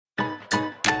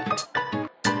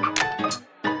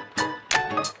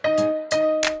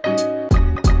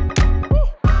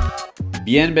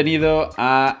Bienvenido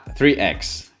a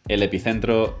 3X, el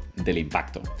epicentro del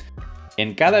impacto.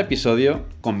 En cada episodio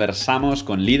conversamos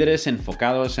con líderes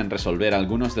enfocados en resolver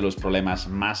algunos de los problemas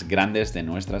más grandes de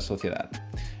nuestra sociedad.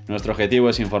 Nuestro objetivo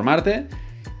es informarte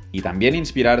y también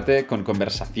inspirarte con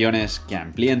conversaciones que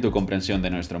amplíen tu comprensión de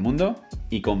nuestro mundo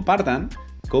y compartan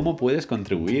cómo puedes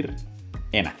contribuir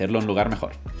en hacerlo un lugar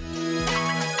mejor.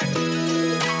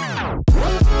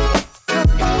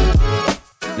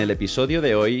 En el episodio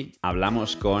de hoy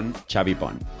hablamos con Xavi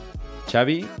Pont.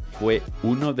 Xavi fue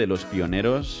uno de los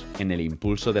pioneros en el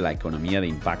impulso de la economía de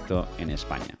impacto en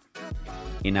España.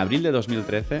 En abril de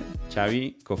 2013,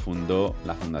 Xavi cofundó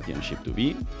la Fundación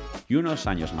Ship2B y unos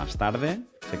años más tarde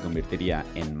se convertiría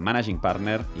en Managing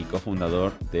Partner y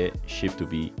cofundador de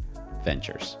Ship2B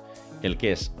Ventures, el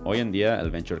que es hoy en día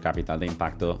el Venture Capital de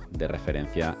impacto de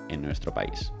referencia en nuestro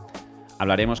país.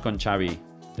 Hablaremos con Xavi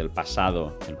del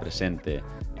pasado, el presente,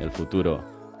 el futuro,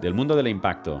 del mundo del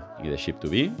impacto y de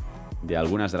Ship2B, de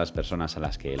algunas de las personas a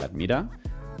las que él admira,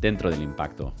 dentro del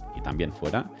impacto y también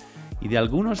fuera, y de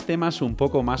algunos temas un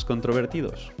poco más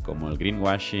controvertidos, como el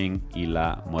greenwashing y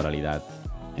la moralidad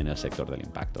en el sector del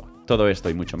impacto. Todo esto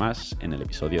y mucho más en el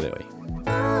episodio de hoy.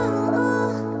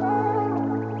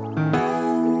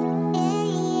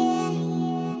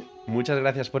 Muchas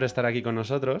gracias por estar aquí con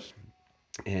nosotros.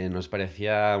 Nos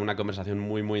parecía una conversación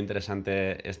muy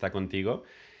interesante esta contigo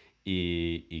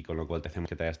y con lo cual te hacemos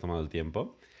que te hayas tomado el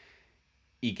tiempo.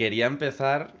 Y quería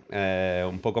empezar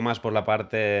un poco más por la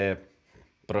parte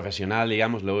profesional,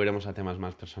 digamos, luego iremos a temas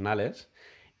más personales,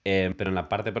 pero en la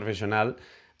parte profesional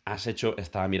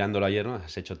estaba mirándolo ayer, ¿no?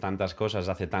 Has hecho tantas cosas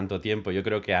hace tanto tiempo, yo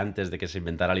creo que antes de que se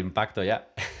inventara el impacto ya,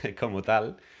 como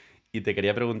tal, y te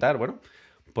quería preguntar, bueno,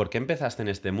 ¿por qué empezaste en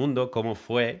este mundo? ¿Cómo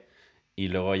fue? Y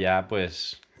luego ya,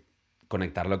 pues,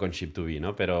 conectarlo con Ship2B,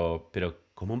 ¿no? Pero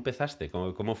 ¿cómo empezaste?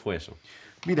 ¿Cómo fue eso?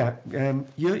 Mira,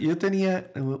 yo tenía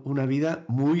una vida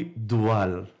muy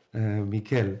dual,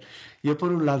 Miquel. Yo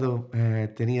por un lado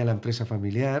tenía la empresa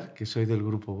familiar, que soy del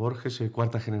Grupo Borges, soy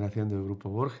cuarta generación del Grupo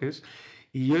Borges,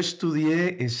 y yo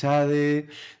estudié ESADE,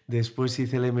 después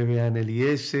hice el MBA en el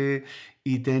IES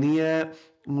y tenía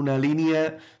una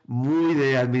línea muy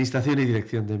de administración y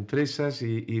dirección de empresas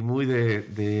y muy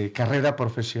de carrera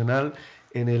profesional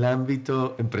en el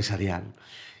ámbito empresarial.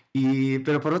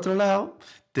 Pero por otro lado,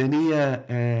 tenía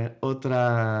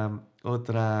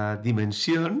otra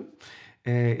dimensión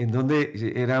en donde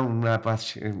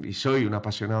y soy un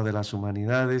apasionado de las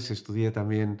humanidades, estudié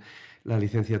también la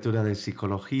licenciatura de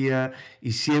psicología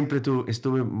y siempre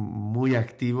estuve muy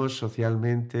activo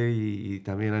socialmente y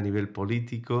también a nivel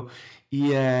político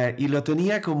y lo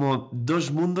tenía como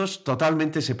dos mundos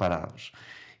totalmente separados.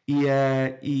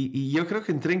 Y yo creo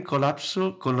que entré en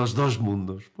colapso con los dos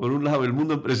mundos. Por un lado, el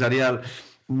mundo empresarial,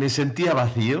 me sentía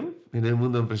vacío en el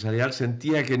mundo empresarial,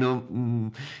 sentía que no,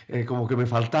 como que me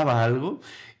faltaba algo.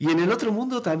 Y en el otro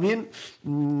mundo también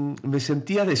me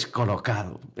sentía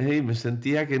descolocado, ¿eh? Me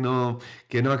sentía que no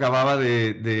acababa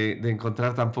de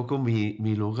encontrar tampoco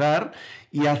mi lugar.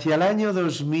 Y hacia el año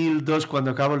 2002,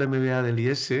 cuando acabo el MBA del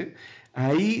IES,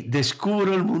 ahí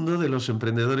descubro el mundo de los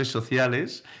emprendedores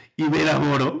sociales y me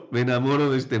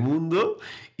enamoro de este mundo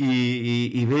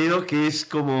y veo que es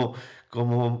como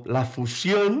la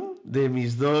fusión de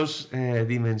mis dos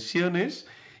dimensiones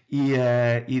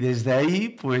y desde ahí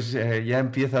pues ya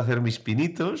empiezo a hacer mis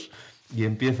pinitos y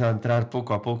empiezo a entrar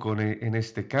poco a poco en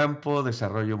este campo,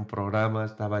 desarrollo un programa,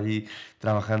 estaba allí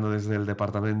trabajando desde el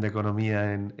Departamento de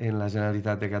Economía en la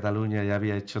Generalitat de Cataluña, ya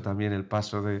había hecho también el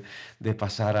paso de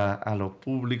pasar a lo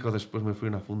público, después me fui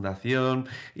a una fundación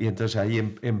y entonces ahí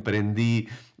emprendí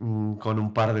con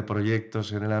un par de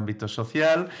proyectos en el ámbito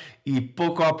social y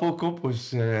poco a poco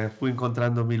pues fui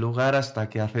encontrando mi lugar hasta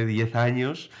que hace 10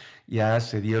 años ya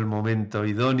se dio el momento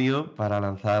idóneo para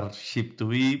lanzar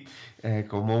Ship2B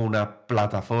como una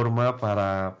plataforma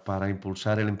para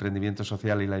impulsar el emprendimiento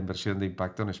social y la inversión de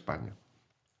impacto en España.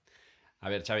 A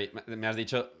ver, Xavi, me has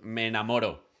dicho, me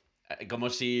enamoro. Como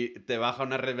si te baja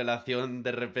una revelación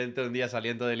de repente un día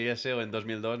saliendo del IES o en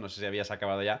 2002, no sé si habías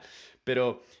acabado ya,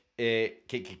 pero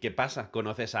 ¿qué pasa?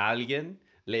 ¿Conoces a alguien?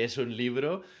 ¿Lees un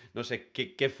libro? No sé,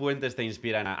 ¿qué fuentes te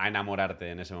inspiran a enamorarte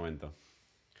en ese momento?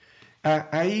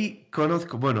 Ahí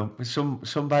conozco, bueno,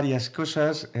 son varias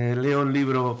cosas. Leo un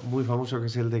libro muy famoso que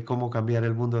es el de Cómo cambiar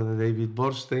el mundo de David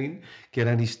Borstein, que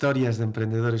eran historias de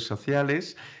emprendedores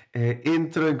sociales.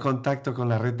 Entro en contacto con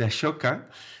la red de Ashoka,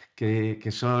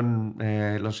 que son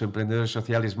los emprendedores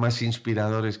sociales más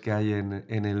inspiradores que hay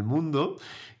en el mundo.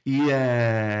 Y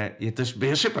entonces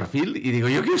veo ese perfil y digo,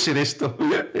 yo quiero ser esto.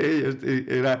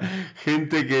 Era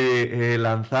gente que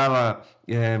lanzaba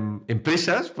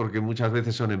empresas, porque muchas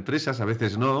veces son empresas, a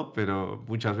veces no, pero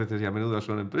muchas veces y a menudo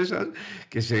son empresas,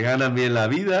 que se ganan bien la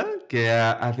vida, que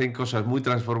hacen cosas muy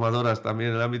transformadoras también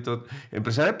en el ámbito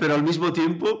empresarial, pero al mismo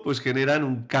tiempo pues generan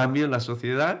un cambio en la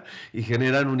sociedad y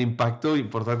generan un impacto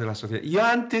importante en la sociedad. Yo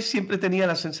antes siempre tenía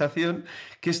la sensación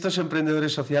que estos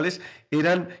emprendedores sociales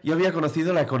yo había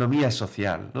conocido la economía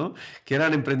social, ¿no? Que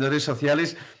eran emprendedores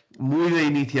sociales muy de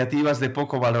iniciativas de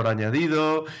poco valor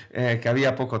añadido, que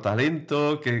había poco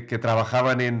talento, que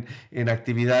trabajaban en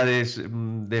actividades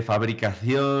de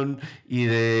fabricación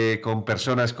con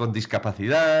personas con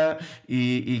discapacidad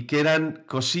y que eran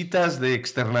cositas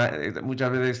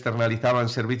muchas veces externalizaban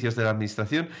servicios de la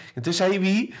administración. Entonces ahí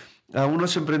vi a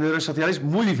unos emprendedores sociales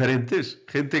muy diferentes,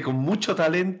 gente con mucho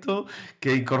talento,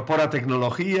 que incorpora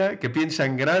tecnología, que piensa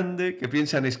en grande, que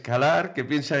piensa en escalar, que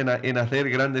piensa en hacer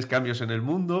grandes cambios en el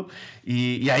mundo,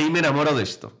 y ahí me enamoro de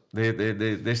esto,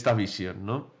 de esta visión,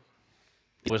 ¿no?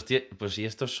 Pues si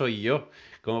esto soy yo,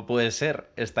 ¿cómo puede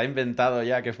ser? Está inventado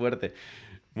ya, qué fuerte.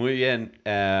 Muy bien.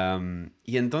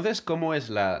 Y entonces, ¿cómo es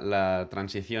la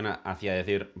transición hacia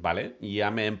decir, vale,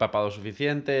 ya me he empapado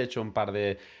suficiente, he hecho un par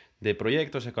de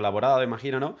proyectos, he colaborado,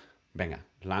 imagino, ¿no? Venga,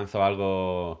 lanzo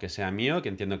algo que sea mío, que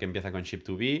entiendo que empieza con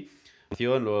Ship2B,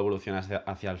 luego evoluciona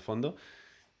hacia el fondo.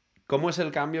 ¿Cómo es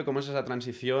el cambio? ¿Cómo es esa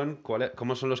transición?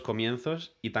 ¿Cómo son los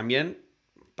comienzos? Y también,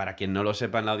 para quien no lo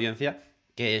sepa en la audiencia,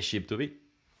 ¿qué es Ship2B?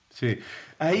 Sí,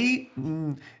 ahí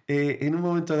en un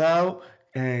momento dado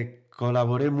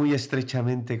colaboré muy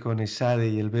estrechamente con ESADE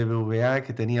y el BBVA,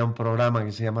 que tenía un programa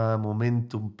que se llamaba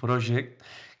Momentum Project,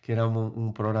 que era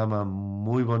un programa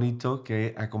muy bonito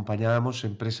que acompañábamos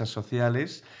empresas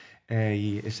sociales,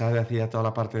 y ESADE hacía toda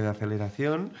la parte de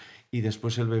aceleración y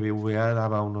después el BBVA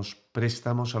daba unos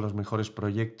préstamos a los mejores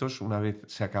proyectos una vez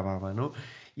se acababa, ¿no?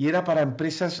 Y era para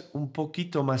empresas un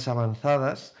poquito más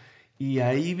avanzadas. Y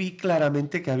ahí vi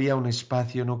claramente que había un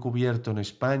espacio no cubierto en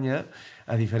España,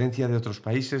 a diferencia de otros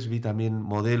países. Vi también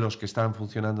modelos que estaban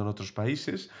funcionando en otros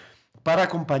países para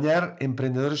acompañar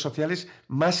emprendedores sociales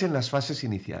más en las fases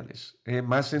iniciales,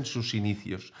 más en sus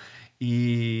inicios.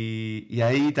 Y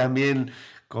ahí también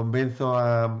convenzo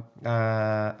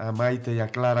a Maite y a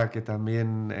Clara, que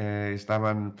también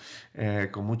estaban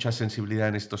con mucha sensibilidad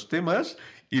en estos temas,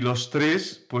 y los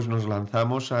tres pues nos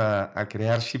lanzamos a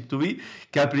crear Ship2B,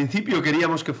 que al principio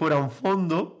queríamos que fuera un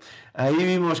fondo. Ahí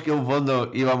vimos que un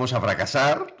fondo íbamos a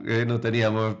fracasar, no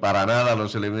teníamos para nada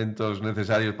los elementos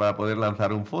necesarios para poder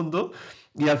lanzar un fondo,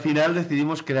 y al final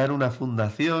decidimos crear una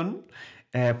fundación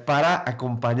para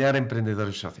acompañar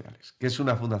emprendedores sociales, que es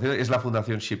una fundación, es la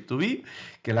Fundación Ship2B,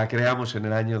 que la creamos en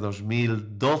el año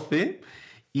 2012.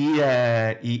 Y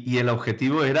el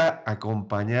objetivo era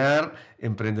acompañar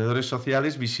emprendedores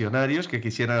sociales visionarios que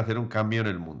quisieran hacer un cambio en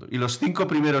el mundo. Y los 5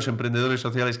 primeros emprendedores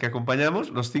sociales que acompañamos,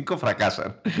 los 5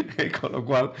 fracasan. Con lo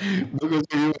cual no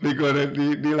conseguimos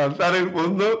ni lanzar el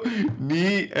fondo,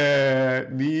 ni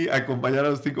acompañar a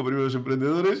los 5 primeros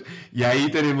emprendedores. Y ahí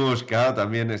tenemos, claro,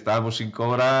 también estábamos sin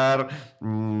cobrar,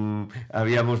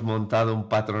 habíamos montado un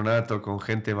patronato con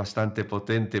gente bastante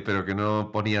potente, pero que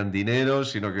no ponían dinero,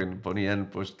 sino que ponían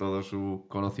pues todo su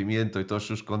conocimiento y todos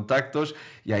sus contactos,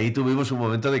 y ahí tuvimos un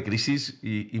momento de crisis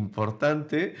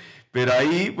importante, pero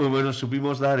ahí pues bueno,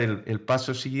 supimos dar el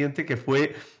paso siguiente, que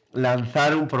fue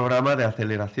lanzar un programa de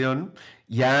aceleración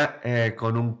ya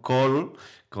con un call,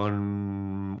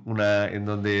 en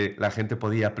donde la gente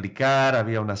podía aplicar,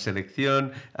 había una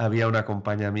selección, había un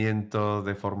acompañamiento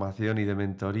de formación y de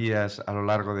mentorías a lo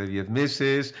largo de 10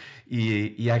 meses,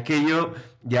 y aquello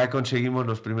ya conseguimos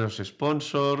los primeros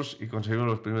sponsors y conseguimos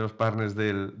los primeros partners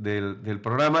del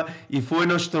programa, y fue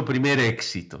nuestro primer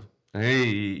éxito.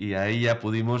 Y ahí ya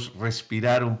pudimos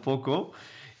respirar un poco,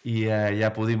 y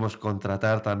ya pudimos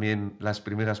contratar también las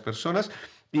primeras personas.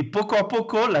 Y poco a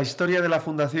poco la historia de la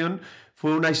fundación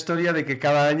fue una historia de que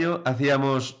cada año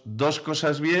hacíamos 2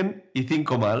 cosas bien y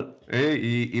 5 mal, ¿eh?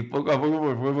 Y poco a poco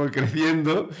pues fuimos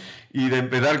creciendo, y de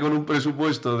empezar con un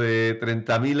presupuesto de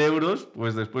 30.000 euros,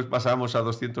 pues después pasamos a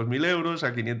 200.000 euros,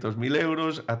 a 500.000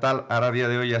 euros, a tal. Ahora a día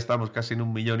de hoy ya estamos casi en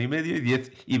 1,5 millones, y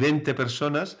 10 y 20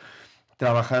 personas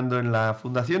trabajando en la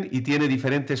fundación, y tiene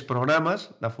diferentes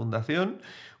programas la fundación.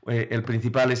 El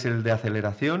principal es el de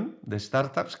aceleración de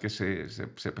startups, que se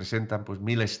presentan pues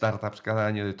 1.000 startups cada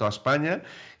año de toda España,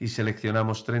 y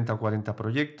seleccionamos 30 o 40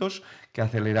 proyectos que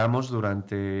aceleramos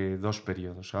durante 2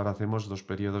 periodos. Ahora hacemos 2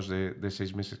 periodos de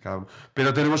 6 meses cada uno.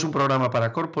 Pero tenemos un programa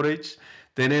para corporates,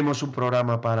 tenemos un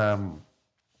programa para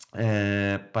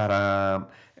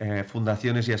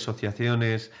fundaciones y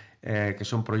asociaciones que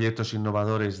son proyectos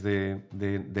innovadores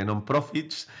de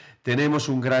non-profits. Tenemos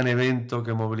un gran evento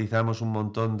que movilizamos un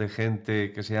montón de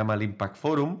gente que se llama el Impact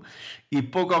Forum, y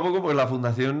poco a poco pues, la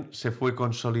fundación se fue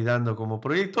consolidando como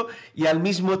proyecto y al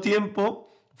mismo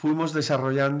tiempo fuimos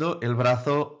desarrollando el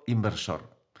brazo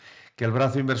inversor. Que el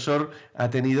brazo inversor ha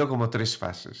tenido como 3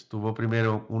 fases. Tuvo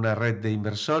primero una red de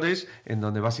inversores en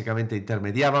donde básicamente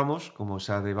intermediábamos, como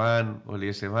Sadeban o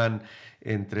Lieseban,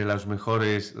 entre las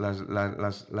mejores,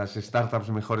 las startups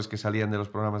mejores que salían de los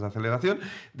programas de aceleración.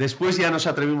 Después ya nos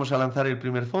atrevimos a lanzar el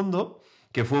primer fondo,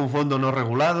 que fue un fondo no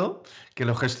regulado, que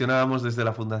lo gestionábamos desde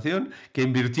la fundación, que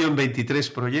invirtió en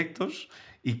 23 proyectos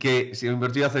y que se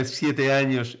invirtió hace 7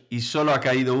 años y solo ha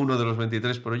caído uno de los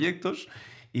 23 proyectos.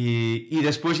 Y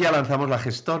después ya lanzamos la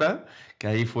gestora, que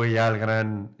ahí fue ya el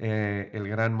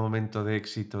gran momento de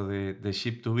éxito de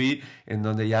Ship2B, en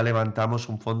donde ya levantamos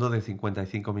un fondo de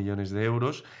 55 millones de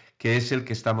euros, que es el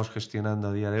que estamos gestionando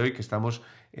a día de hoy, que estamos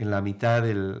en la mitad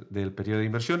del periodo de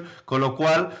inversión, con lo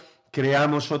cual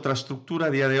creamos otra estructura.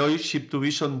 A día de hoy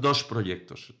Ship2B son 2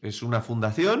 proyectos. Es una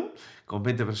fundación con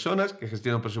 20 personas que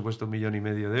gestiona un presupuesto de 1,5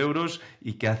 millones de euros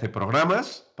y que hace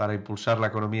programas para impulsar la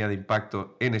economía de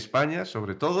impacto en España,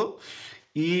 sobre todo.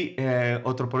 Y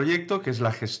otro proyecto que es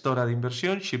la gestora de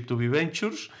inversión, Ship2B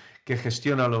Ventures, que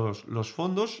gestiona los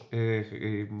fondos,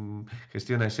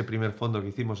 gestiona ese primer fondo que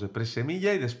hicimos de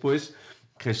presemilla y después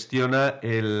gestiona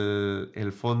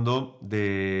el fondo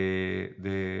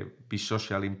de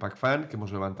Social Impact Fund, que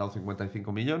hemos levantado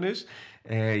 55 millones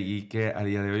y que a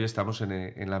día de hoy estamos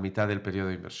en la mitad del periodo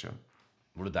de inversión.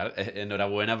 Brutal.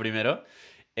 Enhorabuena primero,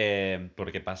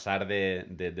 porque pasar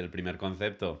del primer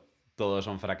concepto, todos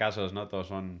son fracasos, ¿no? Todos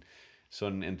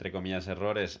son entre comillas,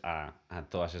 errores a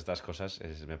todas estas cosas,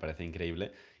 me parece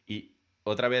increíble. Y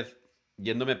otra vez,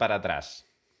 yéndome para atrás,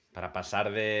 para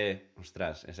pasar de,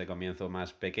 ostras, ese comienzo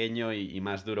más pequeño y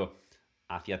más duro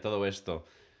hacia todo esto,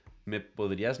 ¿me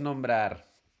podrías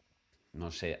nombrar,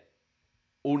 no sé,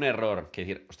 un error que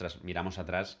decir, ostras, miramos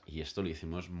atrás y esto lo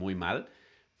hicimos muy mal,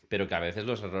 pero que a veces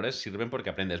los errores sirven porque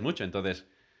aprendes mucho? Entonces,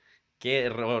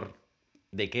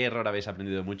 ¿de qué error habéis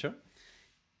aprendido mucho?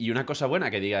 Y una cosa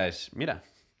buena que diga es, mira,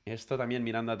 esto también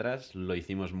mirando atrás lo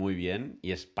hicimos muy bien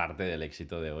y es parte del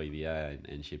éxito de hoy día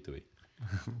en Ship2B.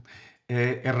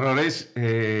 Errores,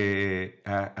 de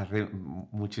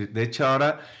hecho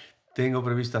ahora tengo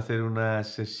previsto hacer una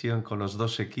sesión con los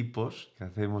 2 equipos, que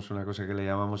hacemos una cosa que le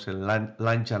llamamos el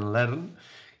Lunch and Learn,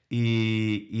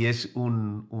 y es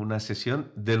una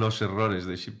sesión de los errores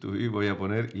de Ship2B, voy a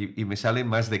poner, y me salen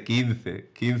más de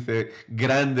 15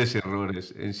 grandes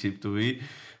errores en Ship2B.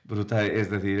 Brutal,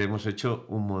 es decir, hemos hecho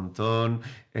un montón,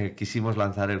 quisimos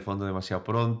lanzar el fondo demasiado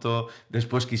pronto,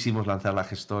 después quisimos lanzar la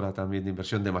gestora también de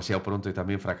inversión demasiado pronto y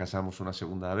también fracasamos una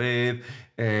segunda vez,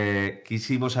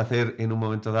 quisimos hacer en un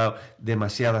momento dado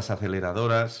demasiadas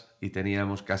aceleradoras y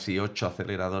teníamos casi 8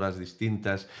 aceleradoras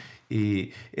distintas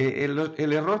y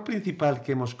el error principal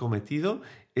que hemos cometido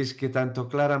es que tanto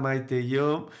Clara, Maite y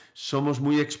yo somos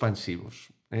muy expansivos,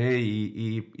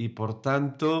 y por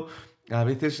tanto a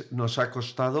veces nos ha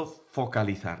costado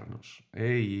focalizarnos,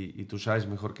 y tú sabes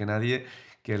mejor que nadie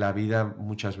que la vida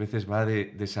muchas veces va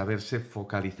de saberse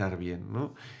focalizar bien,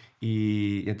 ¿no?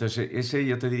 Y entonces ese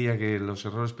yo te diría que los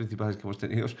errores principales que hemos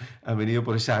tenido han venido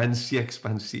por esa ansia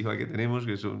expansiva que tenemos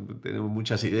tenemos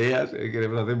muchas ideas,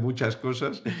 queremos hacer muchas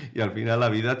cosas y al final la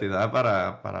vida te da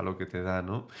para lo que te da,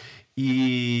 ¿no?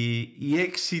 Y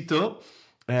éxito,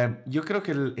 yo creo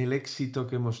que el éxito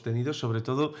que hemos tenido sobre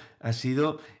todo ha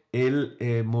sido el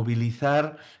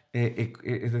movilizar,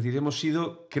 es decir, hemos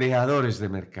sido creadores de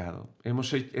mercado,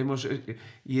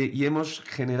 y hemos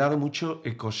generado mucho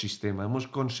ecosistema, hemos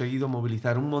conseguido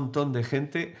movilizar un montón de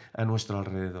gente a nuestro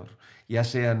alrededor, ya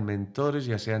sean mentores,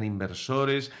 ya sean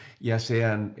inversores, ya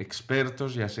sean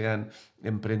expertos, ya sean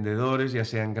emprendedores, ya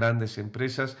sean grandes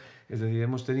empresas, es decir,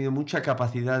 hemos tenido mucha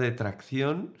capacidad de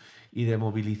tracción y de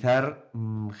movilizar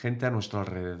gente a nuestro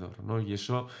alrededor, ¿no? Y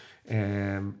eso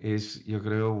es, yo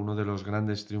creo, uno de los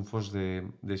grandes triunfos de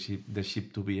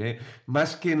Ship2B,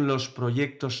 más que en los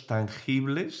proyectos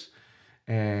tangibles,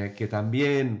 que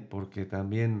también, porque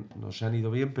también nos han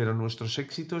ido bien, pero nuestros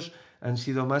éxitos han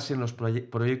sido más en los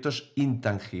proyectos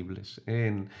intangibles,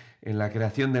 en la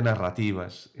creación de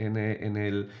narrativas, en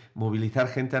el movilizar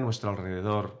gente a nuestro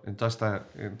alrededor, en todos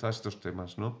estos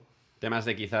temas, ¿no? Temas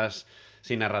de quizás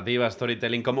sin narrativa,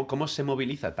 storytelling. ¿Cómo se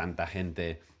moviliza tanta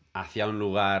gente hacia un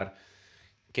lugar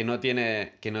que no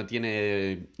tiene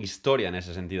historia en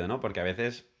ese sentido, ¿no? Porque a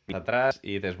veces atrás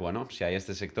y dices, bueno, si hay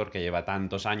este sector que lleva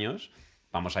tantos años,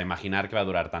 vamos a imaginar que va a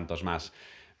durar tantos más.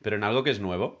 Pero en algo que es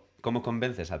nuevo, ¿cómo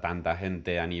convences a tanta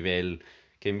gente a nivel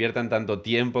que inviertan tanto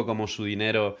tiempo como su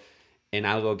dinero en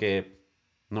algo que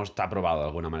no está probado de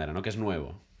alguna manera, ¿no? Que es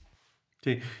nuevo.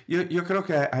 Sí, yo creo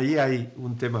que ahí hay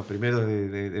un tema primero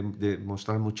de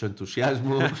mostrar mucho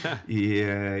entusiasmo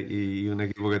y un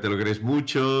equipo que te lo crees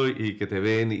mucho y que te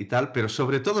ven y tal, pero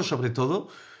sobre todo,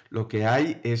 lo que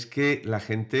hay es que la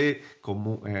gente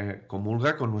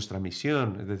comulga con nuestra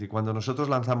misión. Es decir, cuando nosotros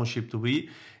lanzamos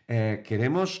Ship2B,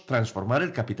 queremos transformar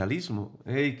el capitalismo,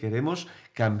 y queremos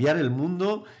cambiar el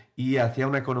mundo y hacia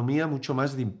una economía mucho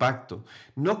más de impacto.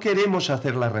 No queremos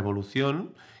hacer la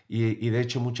revolución. Y de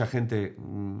hecho mucha gente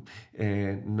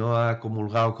no ha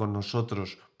comulgado con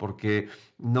nosotros porque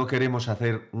no queremos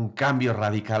hacer un cambio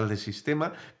radical de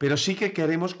sistema, pero sí que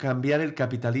queremos cambiar el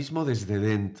capitalismo desde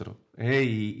dentro.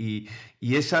 Y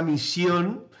esa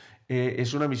misión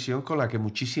es una misión con la que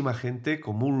muchísima gente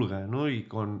comulga, ¿no? Y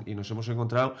nos hemos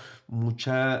encontrado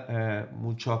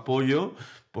mucho apoyo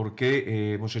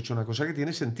porque hemos hecho una cosa que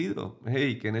tiene sentido,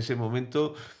 y que en ese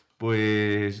momento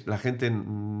pues la gente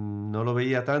no lo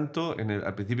veía tanto.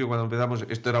 Al principio cuando empezamos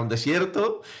esto era un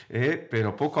desierto,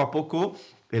 pero poco a poco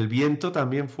el viento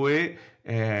también fue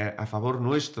a favor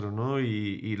nuestro, ¿no?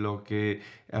 Y lo que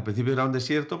al principio era un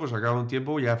desierto, pues al cabo de un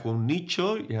tiempo ya fue un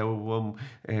nicho, y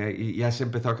ya se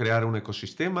empezó a crear un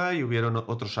ecosistema y hubieron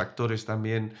otros actores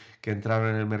también que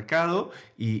entraron en el mercado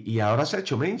y ahora se ha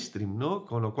hecho mainstream, ¿no?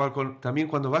 Con lo cual también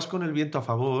cuando vas con el viento a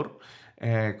favor,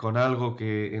 con algo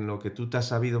en lo que tú te has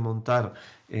sabido montar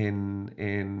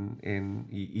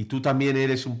y tú también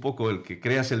eres un poco el que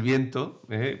creas el viento,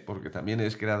 porque también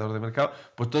eres creador de mercado,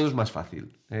 pues todo es más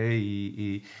fácil.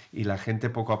 Y la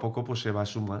gente poco a poco pues se va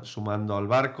sumando al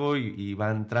barco y va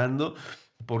entrando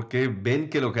porque ven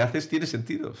que lo que haces tiene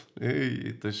sentido. Y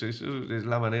entonces eso es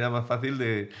la manera más fácil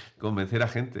de convencer a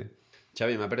gente.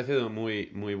 Xavi, me ha parecido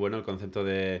muy, muy bueno el concepto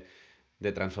de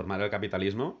transformar el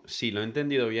capitalismo. Si lo he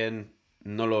entendido bien,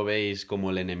 no lo veis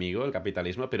como el enemigo, el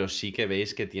capitalismo, pero sí que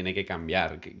veis que tiene que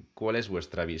cambiar. ¿Cuál es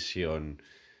vuestra visión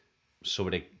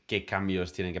sobre qué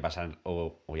cambios tienen que pasar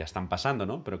o ya están pasando,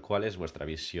 ¿no? Pero ¿cuál es vuestra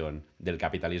visión del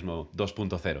capitalismo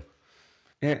 2.0?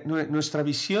 Nuestra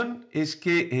visión es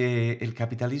que el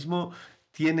capitalismo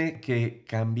tiene que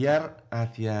cambiar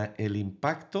hacia el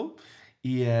impacto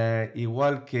y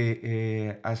igual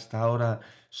que hasta ahora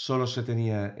solo se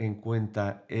tenía en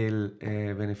cuenta el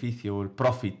beneficio o el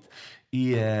profit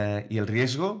y el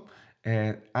riesgo.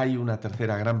 Hay una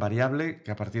tercera gran variable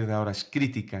que a partir de ahora es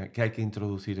crítica, que hay que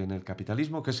introducir en el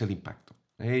capitalismo, que es el impacto.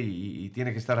 Y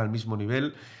tiene que estar al mismo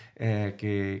nivel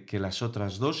que las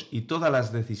otras dos, y todas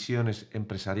las decisiones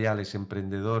empresariales,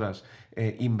 emprendedoras,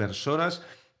 inversoras,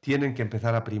 tienen que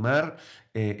empezar a primar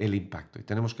el impacto, y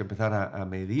tenemos que empezar a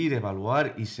medir,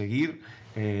 evaluar y seguir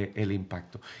el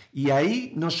impacto. Y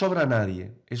ahí no sobra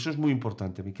nadie, eso es muy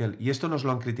importante, Miquel, y esto nos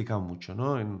lo han criticado mucho,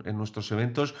 ¿no? En nuestros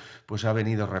eventos pues ha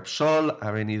venido Repsol,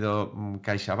 ha venido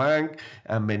CaixaBank,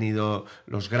 han venido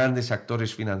los grandes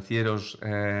actores financieros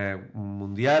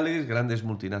mundiales, grandes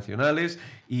multinacionales,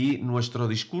 y nuestro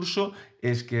discurso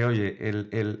es que, oye,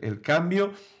 el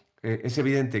cambio, es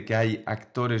evidente que hay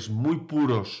actores muy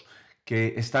puros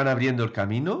que están abriendo el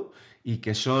camino y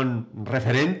que son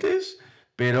referentes,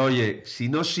 pero oye, si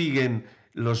no siguen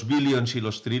los billions y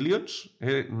los trillions,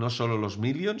 no solo los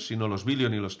millions, sino los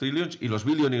billions y los trillions, y los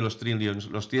billions y los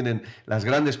trillions los tienen las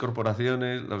grandes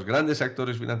corporaciones, los grandes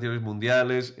actores financieros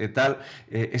mundiales,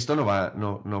 esto no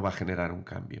va a generar un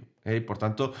cambio. Por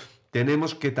tanto,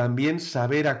 tenemos que también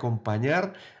saber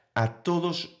acompañar a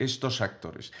todos estos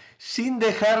actores, sin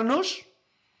dejar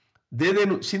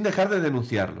de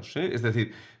denunciarlos, es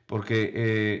decir,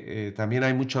 porque también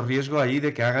hay mucho riesgo ahí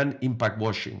de que hagan impact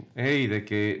washing, y de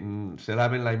que se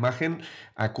laven la imagen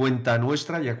a cuenta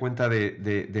nuestra y a cuenta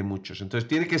de muchos. Entonces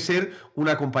tiene que ser un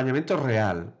acompañamiento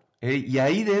real, y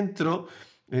ahí dentro,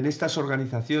 en estas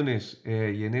organizaciones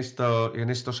y en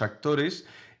estos actores,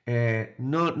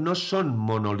 no son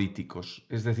monolíticos.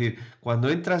 Es decir, cuando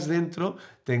entras dentro,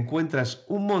 te encuentras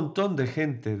un montón de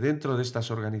gente dentro de estas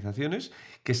organizaciones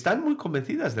que están muy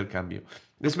convencidas del cambio.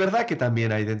 Es verdad que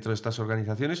también hay dentro de estas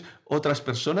organizaciones otras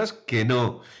personas que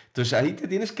no. Entonces ahí te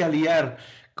tienes que aliar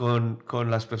con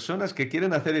las personas que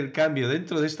quieren hacer el cambio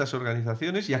dentro de estas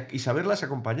organizaciones y saberlas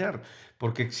acompañar.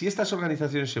 Porque si estas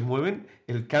organizaciones se mueven,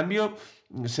 el cambio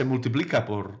se multiplica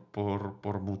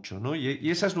por mucho, ¿no?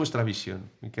 Y esa es nuestra visión,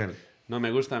 Miquel. No,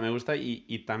 me gusta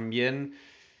y también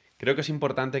creo que es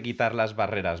importante quitar las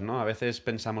barreras, ¿no? A veces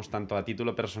pensamos tanto a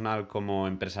título personal como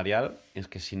empresarial, es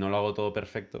que si no lo hago todo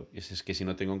perfecto, es que si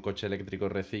no tengo un coche eléctrico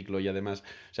reciclo y además,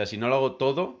 o sea, si no lo hago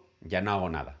todo, ya no hago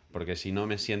nada, porque si no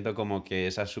me siento como que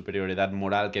esa superioridad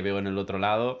moral que veo en el otro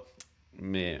lado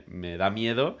me da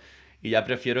miedo y ya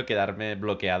prefiero quedarme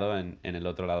bloqueado en el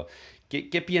otro lado.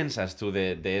 ¿Qué piensas tú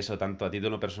de eso, tanto a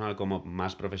título personal como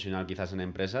más profesional quizás en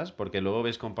empresas? Porque luego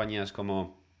ves compañías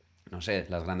como, no sé,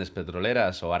 las grandes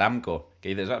petroleras o Aramco, que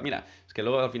dices, "Ah, mira, es que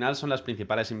luego al final son las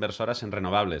principales inversoras en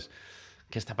renovables.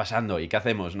 ¿Qué está pasando? ¿Y qué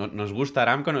hacemos? ¿Nos gusta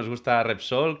Aramco? ¿Nos gusta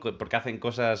Repsol? ¿Porque hacen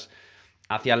cosas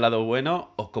hacia el lado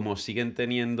bueno? ¿O como siguen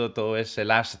teniendo todo ese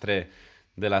lastre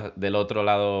del otro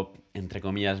lado, entre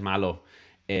comillas, malo,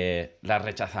 las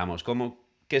rechazamos?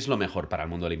 ¿Qué es lo mejor para el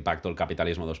mundo del impacto, el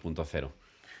capitalismo 2.0?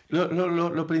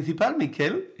 Lo principal,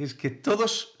 Miquel, es que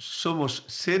todos somos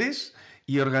seres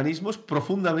y organismos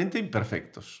profundamente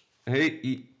imperfectos.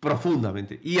 Y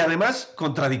profundamente. Y además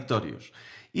contradictorios.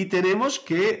 Y tenemos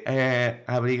que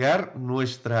abrigar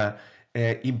nuestra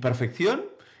imperfección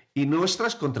y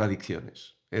nuestras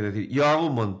contradicciones. Es decir, yo hago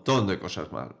un montón de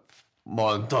cosas mal.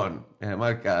 Montón.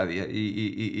 Además, cada día.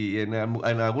 Y en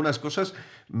algunas cosas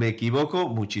me equivoco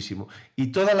muchísimo.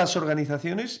 Y todas las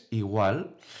organizaciones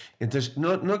igual. Entonces,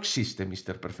 no existe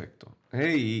Mr. Perfecto.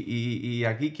 Y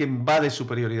aquí quien va de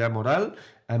superioridad moral,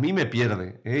 a mí me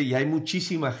pierde. Y hay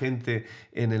muchísima gente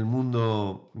en el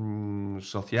mundo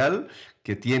social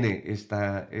que tiene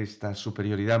esta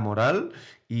superioridad moral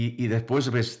y después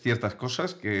ves ciertas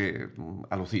cosas que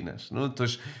alucinas, ¿no?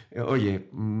 Entonces, oye,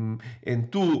 en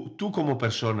tú como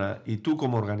persona y tú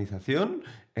como organización,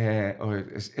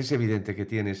 es evidente que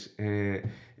tienes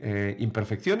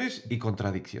imperfecciones y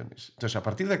contradicciones. Entonces, a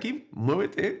partir de aquí,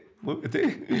 muévete,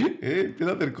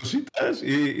 empieza a hacer cositas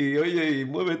oye, y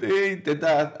muévete,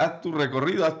 intenta, haz tu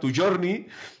recorrido, haz tu journey,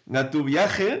 haz tu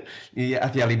viaje y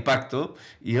hacia el impacto.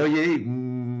 Y oye,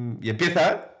 y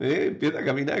empieza a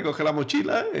caminar, coge la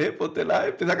mochila, póntela,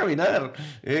 empieza a caminar,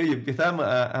 y empieza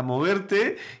a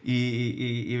moverte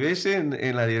y ves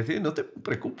en la dirección, no te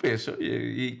preocupes,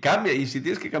 oye, y cambia, y si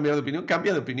tienes que cambiar de opinión,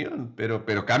 cambia de opinión,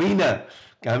 pero camina,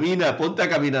 ponte a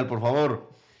caminar, por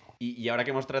favor. Y ahora que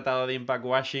hemos tratado de impact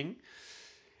washing,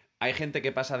 hay gente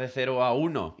que pasa de 0 a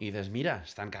 1 y dices, mira,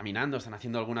 están caminando, están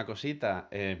haciendo alguna cosita,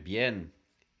 bien.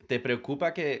 ¿Te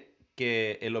preocupa que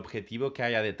el objetivo que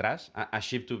haya detrás, a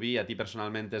Ship2B, a ti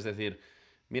personalmente, es decir,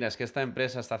 mira, es que esta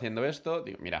empresa está haciendo esto,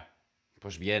 digo, mira,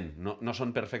 pues bien, no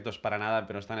son perfectos para nada,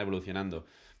 pero están evolucionando.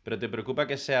 Pero ¿te preocupa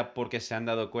que sea porque se han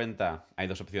dado cuenta? Hay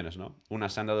dos opciones, ¿no? Una,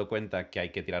 se han dado cuenta que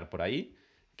hay que tirar por ahí,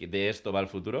 que de esto va el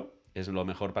futuro, es lo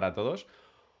mejor para todos.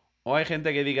 O hay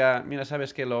gente que diga, mira,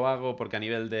 sabes que lo hago porque a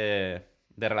nivel de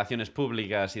relaciones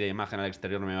públicas y de imagen al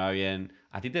exterior no me va bien.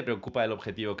 ¿A ti te preocupa el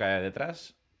objetivo que hay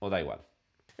detrás o da igual?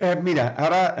 Mira,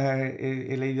 ahora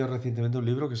he leído recientemente un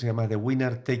libro que se llama The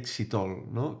Winner Takes It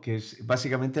All, ¿no? Que es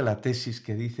básicamente la tesis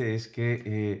que dice es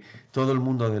que todo el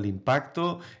mundo del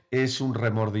impacto es un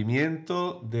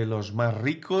remordimiento de los más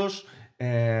ricos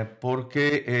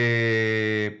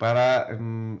porque para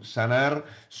sanar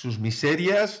sus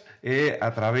miserias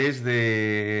a través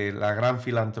de la gran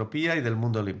filantropía y del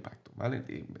mundo del impacto, ¿vale?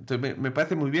 Entonces me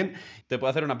parece muy bien. ¿Te puedo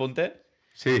hacer un apunte?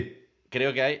 Sí,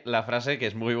 Creo que hay la frase que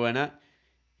es muy buena.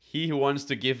 He who wants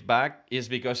to give back is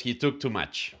because he took too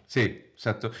much. sí,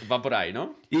 exacto. Va por ahí,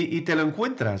 ¿no? Y te lo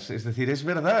encuentras, es decir, es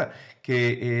verdad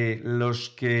que los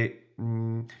que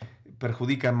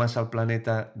perjudican más al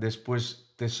planeta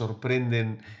después te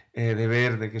sorprenden de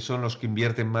ver de que son los que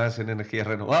invierten más en energías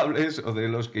renovables o de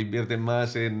los que invierten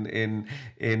más en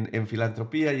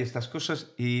filantropía y estas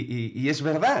cosas. Y es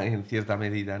verdad en cierta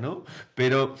medida, ¿no?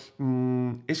 Pero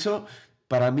eso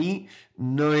para mí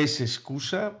no es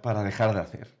excusa para dejar de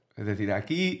hacer. Es decir,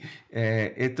 aquí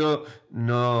esto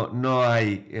no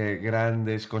hay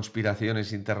grandes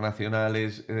conspiraciones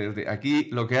internacionales. Aquí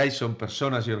lo que hay son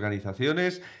personas y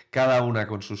organizaciones, cada una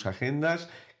con sus agendas,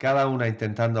 cada una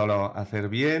intentándolo hacer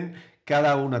bien,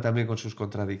 cada una también con sus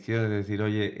contradicciones. Es decir,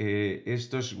 oye,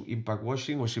 esto es impact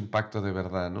washing o es impacto de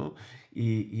verdad, ¿no?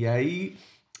 Y ahí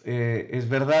es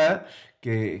verdad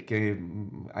que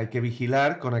hay que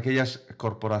vigilar con aquellas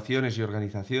corporaciones y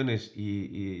organizaciones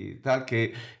y tal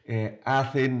que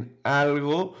hacen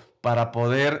algo para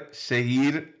poder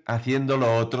seguir haciendo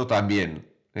lo otro también.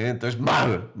 Entonces,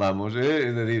 mal, vamos,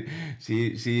 es decir,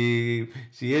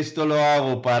 si esto lo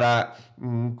hago para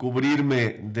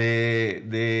cubrirme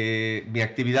de mi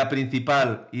actividad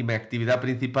principal y mi actividad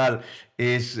principal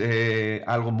es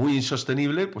algo muy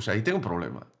insostenible, pues ahí tengo un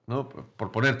problema, ¿no?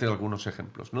 Por ponerte algunos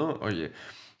ejemplos, ¿no? Oye,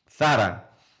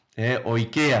 Zara, O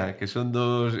IKEA, que son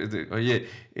dos... Oye,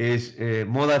 es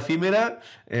moda efímera,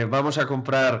 vamos a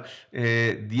comprar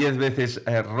 10 veces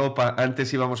ropa,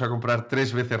 antes íbamos a comprar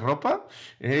 3 veces ropa,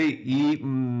 y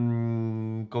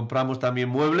compramos también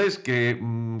muebles que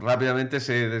rápidamente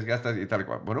se desgastan y tal y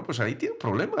cual. Bueno, pues ahí tiene un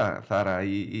problema Zara.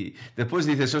 Y después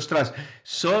dices, ostras,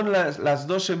 son las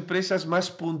dos empresas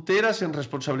más punteras en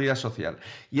responsabilidad social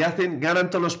y ganan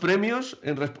todos los premios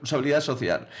en responsabilidad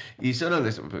social. Y son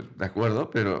de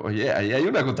acuerdo, pero oye, ahí hay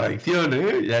una contradicción,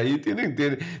 ¿eh? Y ahí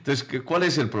Entonces, ¿cuál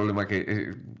es el problema?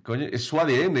 Que coño, es su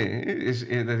ADN, ¿eh? Es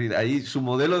decir, ahí su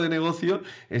modelo de negocio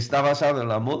está basado en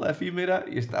la moda efímera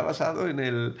y está basado y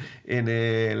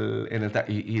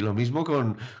lo mismo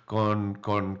con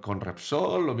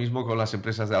Repsol, lo mismo con las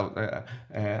empresas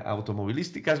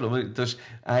automovilísticas. Entonces,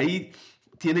 ahí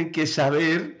tienen que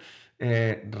saber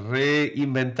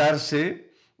reinventarse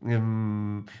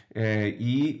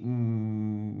y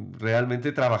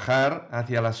realmente trabajar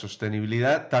hacia la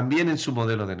sostenibilidad también en su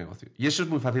modelo de negocio. Y eso es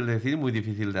muy fácil de decir y muy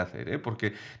difícil de hacer,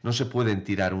 porque no se pueden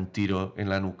tirar un tiro en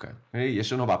la nuca, y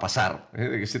eso no va a pasar,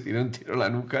 de que se tire un tiro en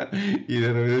la nuca y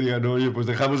de repente digan, no, oye, pues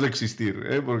dejamos de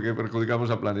existir, porque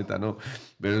perjudicamos al planeta, no.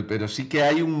 Pero sí que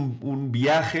hay un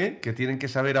viaje que tienen que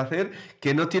saber hacer,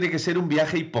 que no tiene que ser un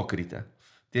viaje hipócrita,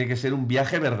 tiene que ser un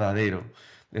viaje verdadero.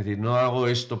 Es decir, no hago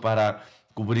esto para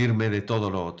cubrirme de todo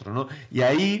lo otro, ¿no? Y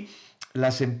ahí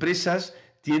las empresas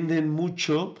tienden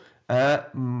mucho a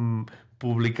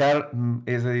publicar,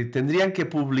 es decir, tendrían que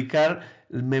publicar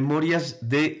memorias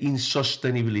de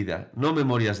insostenibilidad, no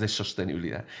memorias de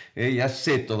sostenibilidad. Ya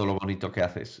sé todo lo bonito que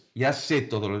haces, ya sé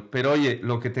pero oye,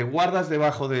 lo que te guardas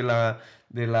debajo del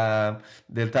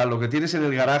tal, lo que tienes en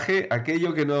el garaje,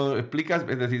 aquello que no explicas,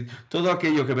 es decir, todo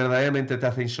aquello que verdaderamente te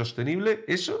hace insostenible,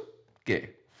 ¿eso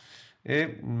qué?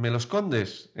 ¿Me lo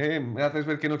escondes? ¿Me haces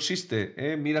ver que no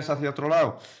existe? ¿Miras hacia otro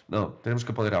lado? No, tenemos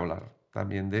que poder hablar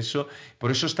también de eso. Por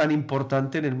eso es tan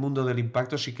importante en el mundo del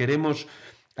impacto. Si queremos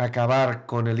acabar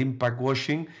con el impact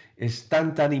washing, es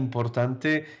tan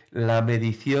importante la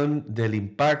medición del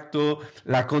impacto,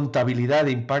 la contabilidad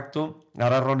de impacto.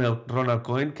 Ahora Ronald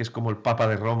Cohen, que es como el Papa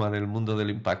de Roma del mundo del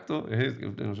impacto,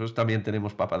 nosotros también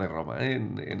tenemos Papa de Roma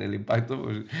en el impacto.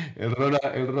 Pues el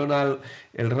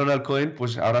Ronald Cohen,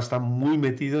 pues ahora está muy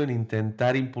metido en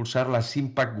intentar impulsar las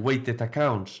Impact Weighted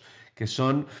Accounts, que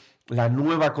son la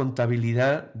nueva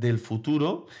contabilidad del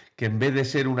futuro, que en vez de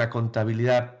ser una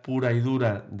contabilidad pura y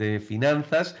dura de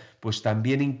finanzas, pues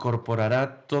también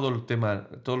incorporará todos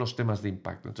los temas de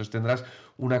impacto. Entonces tendrás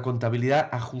una contabilidad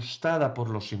ajustada por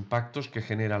los impactos que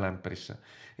genera la empresa.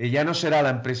 Ya no será la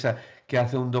empresa que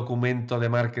hace un documento de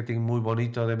marketing muy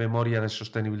bonito de memoria de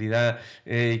sostenibilidad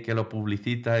y que lo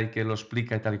publicita y que lo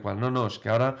explica y tal y cual. No, es que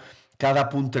ahora cada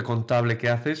apunte contable que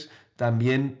haces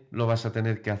también lo vas a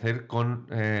tener que hacer con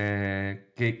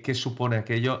qué supone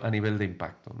aquello a nivel de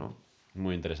impacto, ¿no?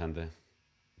 Muy interesante.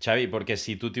 Xavi, porque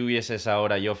si tú tuvieses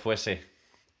ahora, yo fuese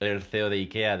el CEO de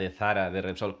IKEA, de Zara, de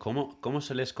Repsol, ¿cómo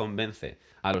se les convence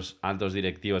a los altos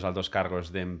directivos, altos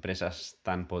cargos de empresas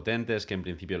tan potentes que en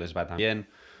principio les va tan bien,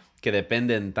 que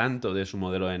dependen tanto de su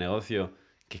modelo de negocio,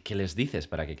 ¿qué les dices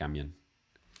para que cambien?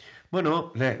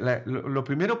 Bueno, lo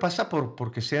primero pasa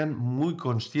porque sean muy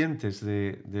conscientes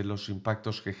de los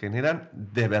impactos que generan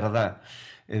de verdad.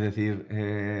 Es decir,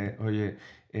 oye,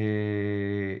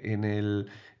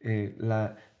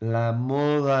 la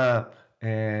moda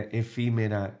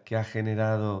efímera que ha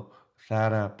generado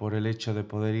Zara por el hecho de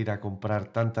poder ir a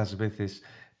comprar tantas veces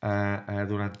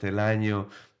durante el año,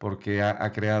 porque ha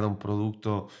creado un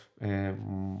producto de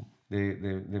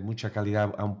mucha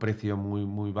calidad a un precio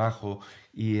muy bajo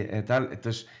y tal.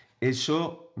 Entonces,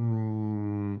 eso,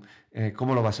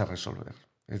 ¿cómo lo vas a resolver?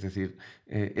 Es decir,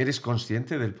 ¿eres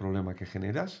consciente del problema que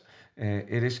generas?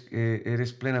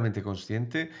 ¿Eres plenamente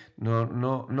consciente?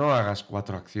 No hagas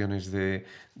 4 acciones de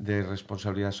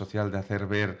responsabilidad social, de hacer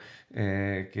ver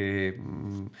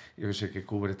yo sé, que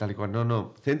cubre tal y cual.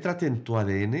 No. Céntrate en tu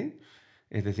ADN.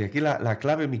 Es decir, aquí la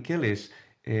clave, Miquel, es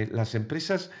las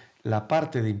empresas, la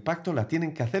parte de impacto la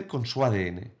tienen que hacer con su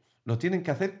ADN. Lo tienen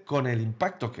que hacer con el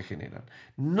impacto que generan.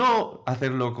 No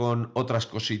hacerlo con otras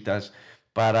cositas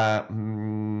para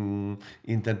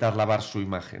intentar lavar su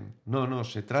imagen. No,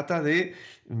 se trata de,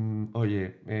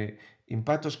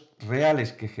 impactos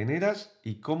reales que generas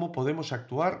y cómo podemos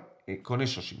actuar con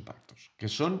esos impactos, que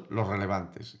son los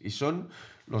relevantes y son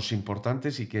los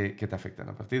importantes y que te afectan.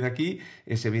 A partir de aquí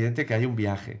es evidente que hay un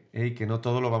viaje y que no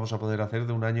todo lo vamos a poder hacer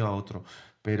de un año a otro,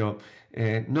 pero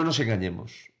no nos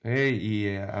engañemos y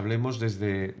hablemos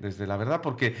desde la verdad,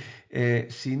 porque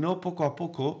si no, poco a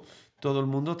poco todo el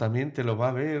mundo también te lo va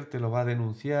a ver, te lo va a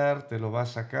denunciar, te lo va a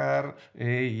sacar,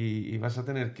 y vas a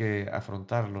tener que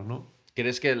afrontarlo, ¿no?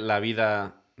 ¿Crees que la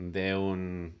vida de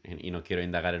y no quiero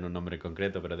indagar en un nombre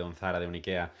concreto, pero de un Zara, de un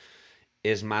IKEA,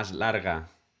 es más larga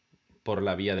por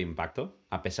la vía de impacto?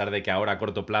 A pesar de que ahora a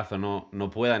corto plazo no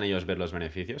puedan ellos ver los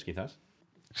beneficios, quizás.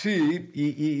 Sí,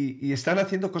 y están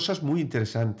haciendo cosas muy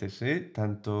interesantes, ¿eh?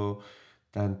 Tanto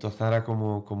Zara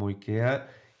como IKEA,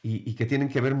 y que tienen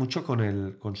que ver mucho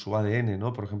con su ADN,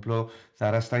 ¿no? Por ejemplo,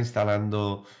 Zara está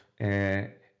instalando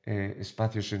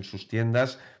espacios en sus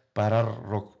tiendas para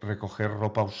recoger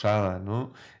ropa usada,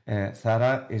 ¿no?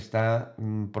 Zara está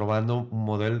probando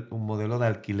un modelo de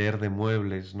alquiler de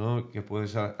muebles, ¿no? Que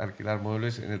puedes alquilar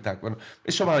muebles en el Bueno,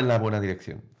 eso va en la buena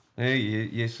dirección.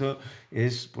 Y eso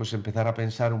es pues empezar a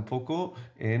pensar un poco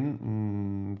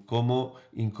en cómo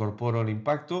incorporo el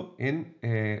impacto en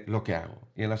lo que hago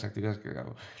y en las actividades que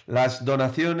hago. Las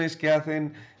donaciones que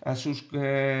hacen a sus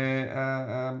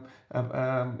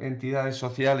a entidades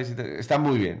sociales están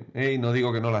muy bien, y no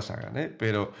digo que no las hagan,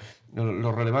 pero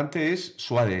lo relevante es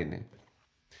su ADN.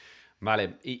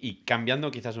 Vale, y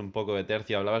cambiando quizás un poco de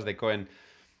tercio, hablabas de Cohen.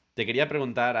 Te quería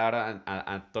preguntar ahora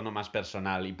a tono más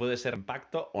personal, y puede ser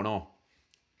impacto o no.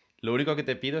 Lo único que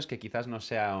te pido es que quizás no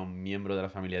sea un miembro de la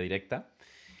familia directa,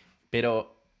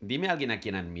 pero dime a alguien a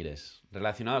quien admires,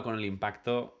 relacionado con el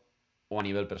impacto o a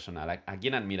nivel personal. ¿A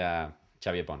quién admira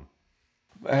Xavi Pont?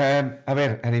 A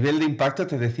ver, a nivel de impacto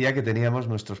te decía que teníamos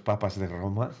nuestros papas de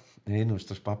Roma.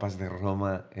 Nuestros papas de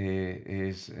Roma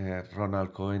es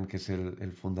Ronald Cohen, que es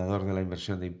el fundador de la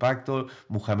inversión de impacto,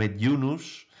 Muhammad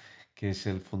Yunus, que es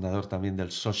el fundador también del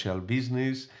social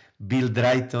business, Bill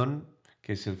Drayton,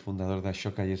 que es el fundador de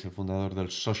Ashoka y es el fundador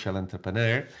del social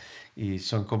entrepreneur, y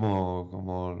son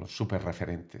como los super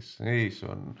referentes, y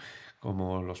son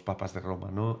como los papas de Roma,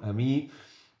 ¿no? A mí...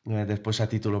 Después, a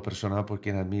título personal, por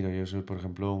quien admiro, yo soy, por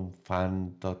ejemplo, un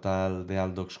fan total de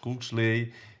Aldous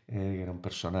Huxley, que era un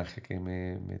personaje que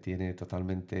me tiene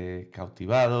totalmente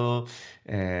cautivado,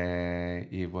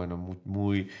 y bueno,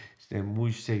 muy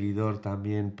seguidor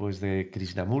también pues de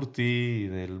Krishnamurti y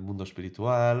del mundo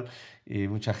espiritual y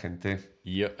mucha gente.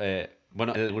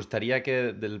 Bueno, me gustaría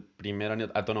que del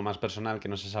primer a tono más personal que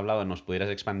nos has hablado nos pudieras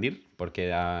expandir,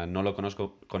 porque no lo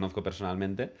conozco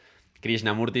personalmente.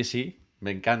 Krishnamurti sí,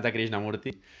 me encanta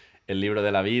Krishnamurti, el libro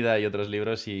de la vida y otros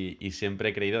libros, y siempre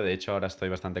he creído, de hecho ahora estoy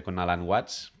bastante con Alan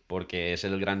Watts, porque es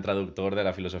el gran traductor de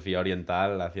la filosofía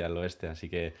oriental hacia el oeste, así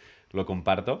que lo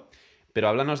comparto. Pero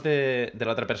háblanos de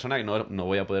la otra persona, que no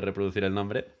voy a poder reproducir el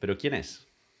nombre, pero ¿quién es?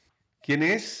 ¿Quién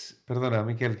es? Perdona,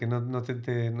 Miquel, que no te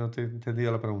he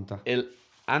entendido la pregunta.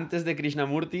 Antes de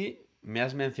Krishnamurti me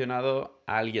has mencionado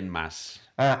a alguien más.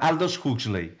 Aldous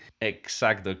Huxley.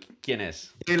 Exacto. ¿Quién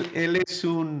es? Él es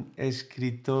un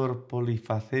escritor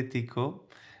polifacético,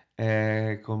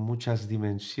 con muchas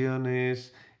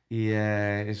dimensiones, y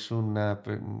es un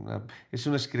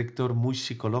escritor muy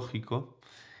psicológico,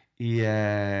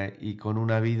 y con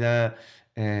una vida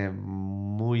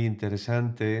muy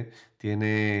interesante.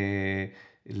 Tiene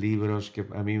libros que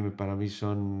para mí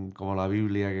son como la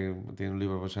Biblia, que tiene un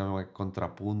libro que se llama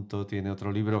Contrapunto, tiene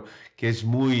otro libro que es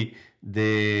muy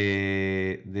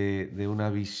de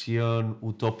una visión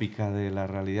utópica de la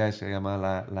realidad, se llama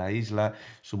La Isla.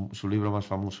 Su libro más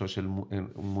famoso es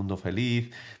Un Mundo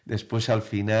Feliz. Después, al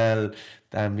final,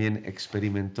 también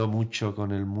experimentó mucho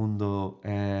con el mundo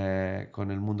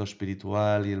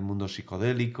espiritual y el mundo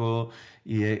psicodélico,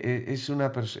 y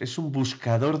es un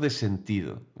buscador de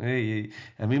sentido. Y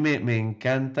a mí me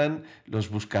encantan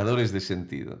los buscadores de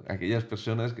sentido, aquellas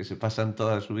personas que se pasan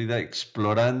toda su vida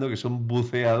explorando, que son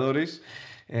buceadores,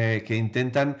 que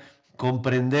intentan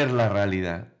comprender la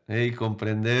realidad. Y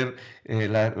comprender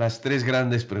las tres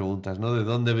grandes preguntas, ¿no? De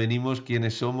dónde venimos,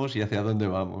 quiénes somos y hacia dónde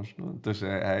vamos, ¿no? Entonces,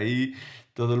 ahí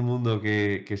todo el mundo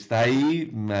que está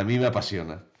ahí, a mí me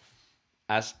apasiona.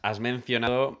 Has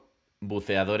mencionado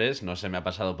buceadores, no se me ha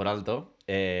pasado por alto.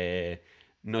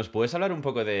 ¿Nos puedes hablar un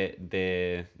poco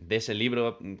de ese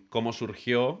libro? ¿Cómo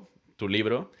surgió tu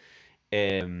libro?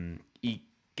 ¿Y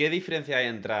qué diferencia hay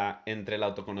entre el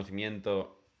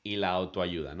autoconocimiento y la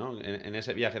autoayuda, ¿no? En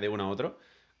ese viaje de uno a otro,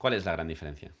 ¿cuál es la gran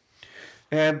diferencia?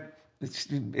 Eh,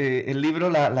 el libro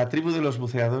la tribu de los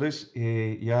buceadores,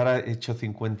 yo ahora he hecho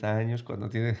 50 años. Cuando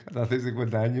haces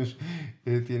 50 años,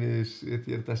 tienes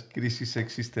ciertas crisis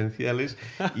existenciales,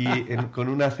 y con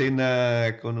una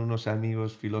cena con unos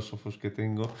amigos filósofos que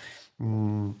tengo,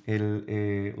 uno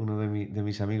de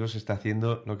mis amigos está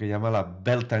haciendo lo que llama la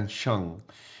Weltanschauung,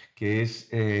 que es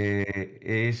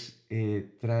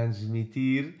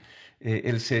transmitir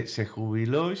él se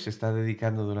jubiló y se está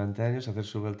dedicando durante años a hacer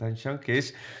su Weltanschauung, que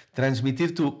es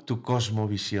transmitir tu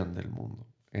cosmovisión del mundo,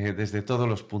 desde todos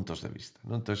los puntos de vista,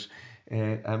 ¿no? Entonces,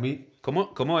 a mí...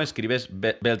 ¿Cómo escribes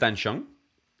Weltanschauung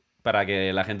para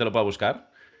que la gente lo pueda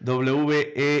buscar?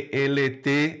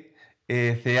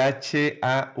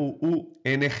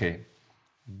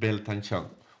 Weltanschauung.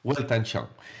 Weltanschauung.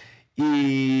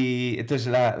 Y entonces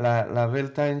la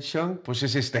Weltanschauung pues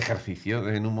es este ejercicio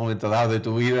en un momento dado de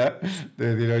tu vida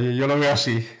de decir, oye, yo lo veo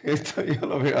así, esto yo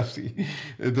lo veo así.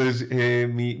 Entonces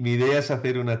mi idea es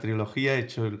hacer una trilogía. He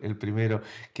hecho el primero,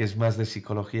 que es más de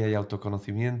psicología y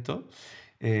autoconocimiento.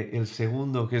 El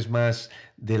segundo, que es más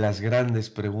de las grandes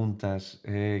preguntas,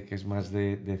 que es más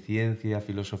de ciencia,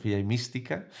 filosofía y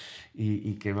mística,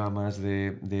 y que va más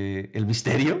de el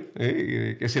misterio,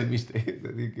 que es el misterio,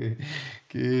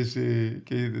 es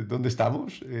decir, dónde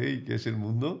estamos, y qué es el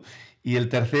mundo. Y el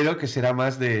tercero, que será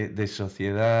más de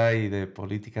sociedad y de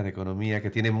política, de economía, que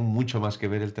tiene mucho más que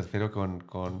ver el tercero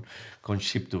con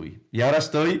Ship2B. Y ahora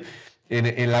estoy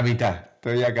en la mitad,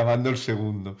 estoy acabando el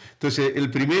segundo. Entonces,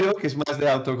 el primero, que es más de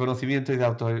autoconocimiento y de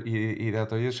autoayuda,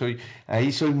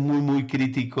 ahí soy muy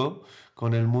crítico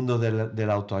con el mundo de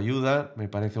la autoayuda. Me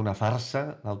parece una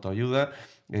farsa la autoayuda.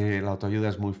 La autoayuda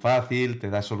es muy fácil, te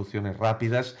da soluciones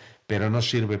rápidas, pero no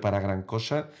sirve para gran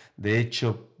cosa. De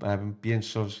hecho,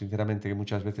 pienso sinceramente que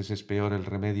muchas veces es peor el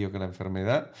remedio que la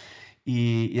enfermedad.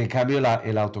 Y en cambio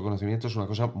el autoconocimiento es una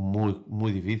cosa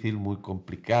muy difícil, muy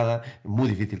complicada, muy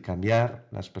difícil cambiar.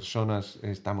 Las personas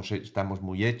estamos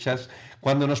muy hechas.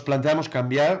 Cuando nos planteamos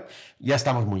cambiar, ya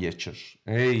estamos muy hechos,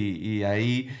 ¿eh? Y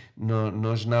ahí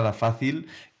no es nada fácil.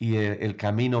 Y el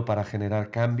camino para generar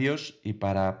cambios y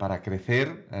para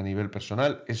crecer a nivel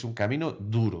personal es un camino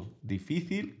duro,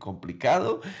 difícil,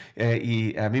 complicado.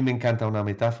 Y a mí me encanta una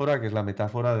metáfora, que es la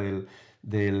metáfora del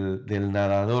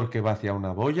nadador que va hacia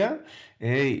una boya,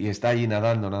 y está allí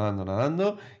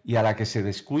nadando, y a la que se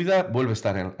descuida vuelve a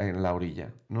estar en la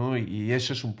orilla, ¿no? Y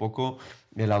eso es un poco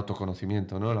el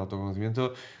autoconocimiento, ¿no? El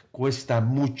autoconocimiento cuesta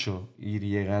mucho ir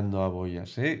llegando a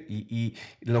boyas, ¿eh? Y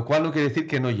lo cual no quiere decir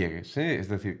que no llegues, ¿eh? Es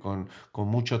decir, con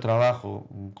mucho trabajo,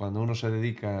 cuando uno se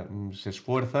dedica, se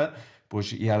esfuerza,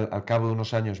 pues y al cabo de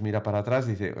unos años mira para atrás,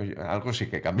 dice, oye, algo sí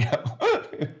que he cambiado,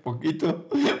 poquito,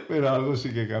 pero algo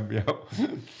sí que he cambiado.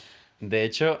 De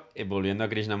hecho, volviendo a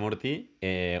Krishnamurti,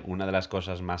 una de las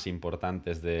cosas más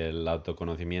importantes del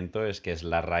autoconocimiento es que es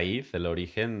la raíz, el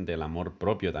origen del amor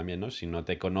propio también, ¿no? Si no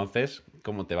te conoces,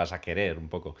 ¿cómo te vas a querer un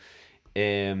poco?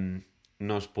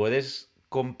 ¿Nos puedes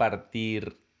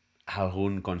compartir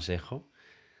algún consejo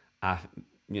a,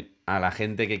 a la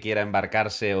gente que quiera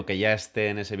embarcarse o que ya esté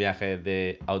en ese viaje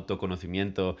de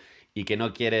autoconocimiento y que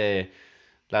no quiere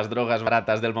las drogas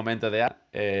baratas del momento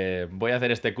de, voy a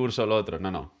hacer este curso o lo otro? No,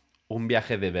 no. Un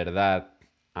viaje de verdad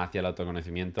hacia el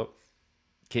autoconocimiento.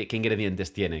 ¿Qué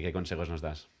ingredientes tiene? ¿Qué consejos nos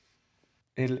das?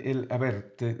 A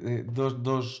ver,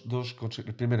 dos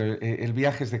consejos. Primero, el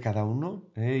viaje es de cada uno,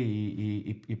 ¿eh?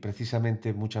 Y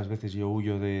precisamente muchas veces yo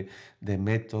huyo de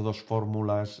métodos,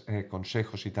 fórmulas,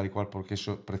 consejos y tal y cual, porque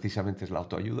eso precisamente es la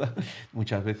autoayuda,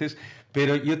 muchas veces.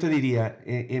 Pero yo te diría,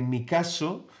 en mi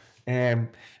caso,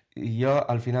 yo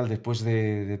al final, después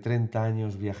de 30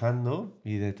 años viajando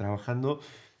y de trabajando,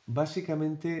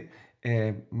 básicamente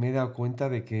me he dado cuenta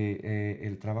de que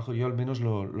el trabajo, yo al menos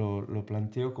lo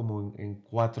planteo como en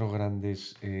cuatro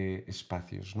grandes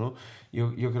espacios, ¿no?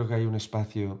 Yo creo que hay un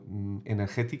espacio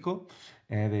energético,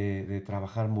 de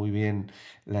trabajar muy bien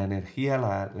la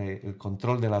energía, el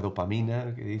control de la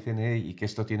dopamina, que dicen, y que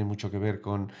esto tiene mucho que ver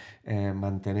con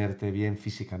mantenerte bien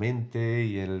físicamente,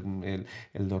 y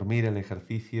el dormir, el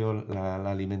ejercicio, la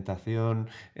alimentación,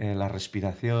 la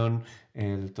respiración,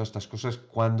 todas estas cosas.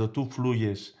 Cuando tú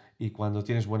fluyes y cuando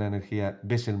tienes buena energía,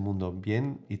 ves el mundo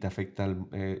bien y te afecta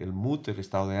el mood, el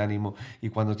estado de ánimo. Y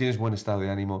cuando tienes buen estado de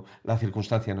ánimo, la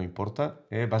circunstancia no importa,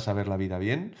 vas a ver la vida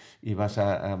bien y vas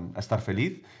a estar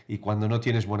feliz. Y cuando no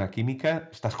tienes buena química,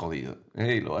 estás jodido,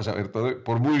 y lo vas a ver todo,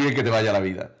 por muy bien que te vaya la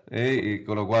vida. Y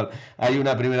con lo cual, hay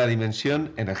una primera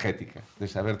dimensión energética, de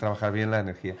saber trabajar bien la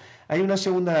energía. Hay una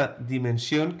segunda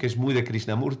dimensión que es muy de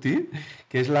Krishnamurti,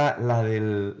 que es la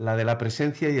de la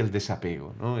presencia y el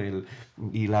desapego, ¿no?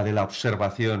 Y la de la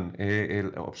observación,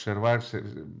 el observar,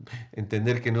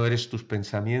 entender que no eres tus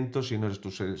pensamientos y no eres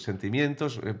tus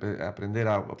sentimientos, aprender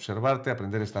a observarte,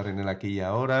 aprender a estar en el aquí y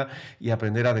ahora, y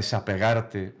aprender a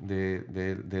desapegarte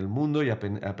del mundo, y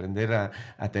aprender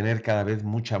a tener cada vez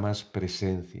mucha más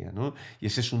presencia, ¿no? Y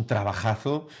ese es un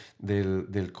trabajazo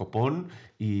del copón,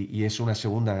 y es una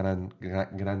segunda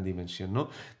gran dimensión, ¿no?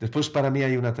 Después, para mí,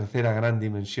 hay una tercera gran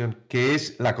dimensión, que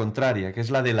es la contraria, que es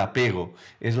la del apego,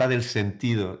 es la del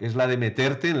sentido, es la de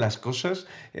meterte en las cosas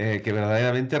que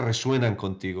verdaderamente resuenan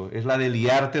contigo. Es la de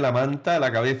liarte la manta a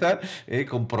la cabeza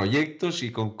con proyectos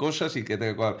y con cosas y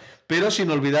pero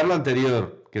sin olvidar lo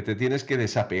anterior, que te tienes que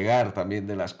desapegar también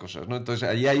de las cosas, ¿no? Entonces,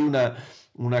 ahí hay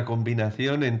una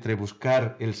combinación entre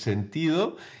buscar el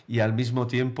sentido y al mismo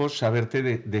tiempo saberte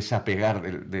desapegar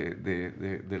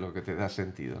de lo que te da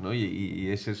sentido, ¿no?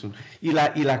 Ese es y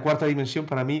la cuarta dimensión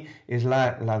para mí es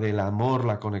la del amor,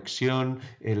 la conexión,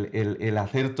 el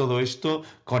hacer todo esto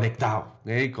conectado,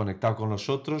 conectado con los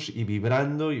otros y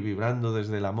vibrando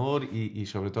desde el amor y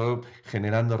sobre todo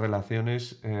generando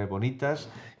relaciones bonitas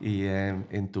y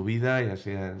en tu vida, ya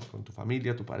sea con tu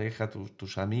familia, tu pareja,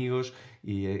 tus amigos,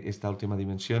 y esta última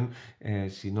dimensión,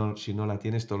 si no la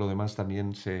tienes, todo lo demás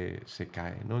también se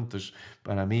cae, ¿no? Entonces,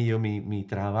 para mí, mi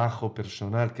trabajo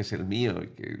personal, que es el mío, y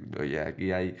que oye,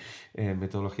 aquí hay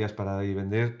metodologías para dar y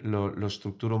vender, lo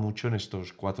estructuro mucho en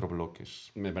estos 4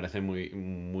 bloques. Me parece muy,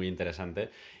 muy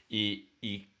interesante.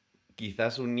 Y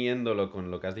quizás uniéndolo con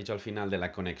lo que has dicho al final de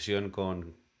la conexión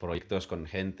con proyectos, con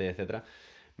gente, etcétera,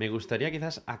 me gustaría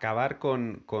quizás acabar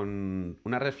con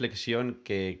una reflexión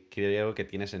que creo que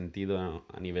tiene sentido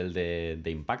a nivel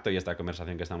de impacto y esta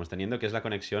conversación que estamos teniendo, que es la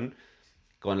conexión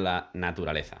con la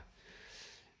naturaleza.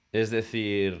 Es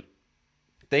decir,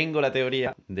 tengo la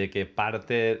teoría de que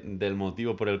parte del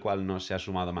motivo por el cual no se ha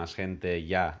sumado más gente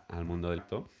ya al mundo del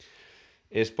acto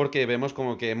es porque vemos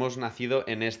como que hemos nacido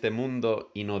en este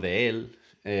mundo y no de él,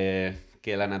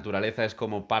 que la naturaleza es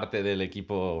como parte del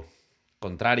equipo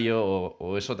contrario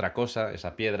o es otra cosa,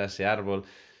 esa piedra, ese árbol,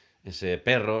 ese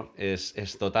perro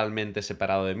es totalmente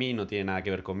separado de mí, no tiene nada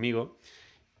que ver conmigo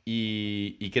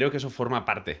y creo que eso forma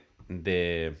parte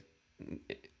de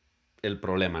el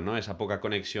problema, ¿no? Esa poca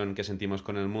conexión que sentimos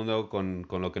con el mundo, con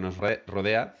lo que nos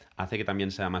rodea, hace que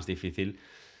también sea más difícil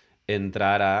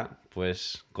entrar a,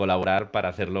 pues, colaborar para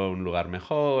hacerlo un lugar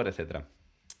mejor, etcétera.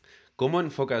 ¿Cómo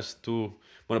enfocas tú,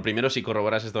 bueno, primero si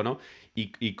corroboras esto o no,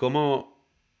 y cómo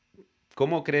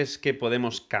crees que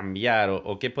podemos cambiar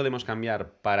o qué podemos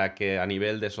cambiar para que a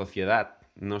nivel de sociedad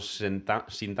nos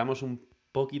sintamos un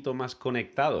poquito más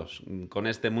conectados con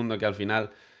este mundo que al final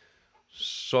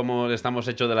estamos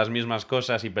hechos de las mismas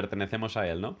cosas y pertenecemos a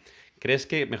él, ¿no? ¿Crees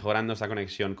que mejorando esta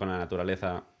conexión con la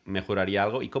naturaleza mejoraría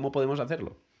algo? ¿Y cómo podemos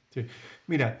hacerlo? Sí.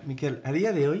 Mira, Miquel, a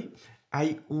día de hoy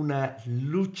hay una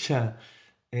lucha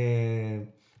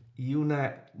y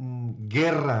una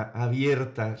guerra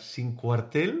abierta sin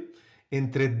cuartel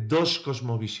entre 2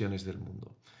 cosmovisiones del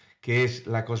mundo, que es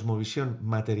la cosmovisión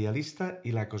materialista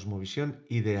y la cosmovisión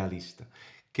idealista,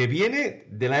 que viene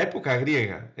de la época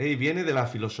griega, y viene de la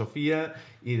filosofía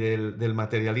y del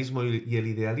materialismo y el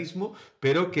idealismo,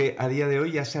 pero que a día de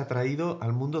hoy ya se ha traído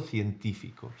al mundo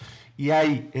científico. Y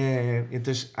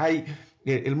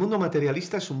el mundo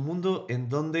materialista es un mundo en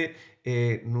donde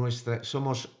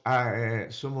somos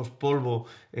polvo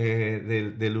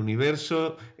del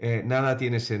universo, nada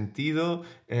tiene sentido,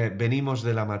 venimos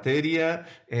de la materia,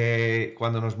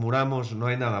 cuando nos muramos no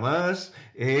hay nada más,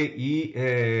 y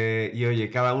oye,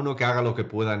 cada uno que haga lo que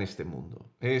pueda en este mundo.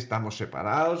 Estamos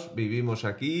separados, vivimos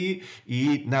aquí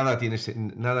y nada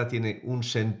tiene un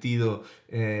sentido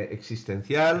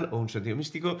existencial o un sentido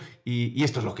místico, y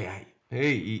esto es lo que hay.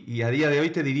 Y a día de hoy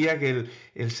te diría que el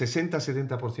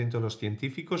 60-70% de los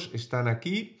científicos están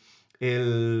aquí,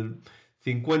 el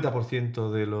 50%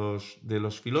 de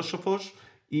los filósofos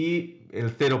y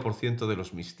el 0% de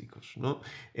los místicos, ¿no?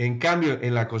 En cambio,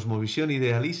 en la cosmovisión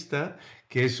idealista,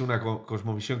 que es una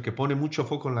cosmovisión que pone mucho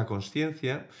foco en la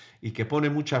consciencia y que pone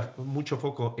mucho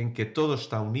foco en que todo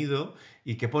está unido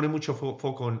y que pone mucho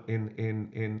foco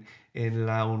en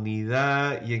la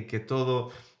unidad y en que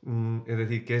todo... Es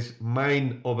decir, que es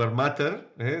mind over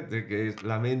matter, de que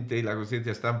la mente y la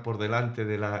conciencia están por delante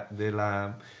de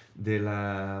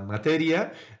la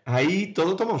materia, ahí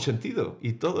todo toma un sentido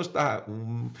y todo está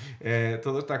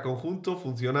conjunto,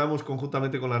 funcionamos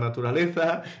conjuntamente con la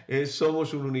naturaleza,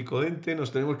 somos un único ente,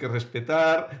 nos tenemos que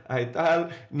respetar, tal,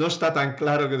 no está tan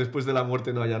claro que después de la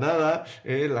muerte no haya nada,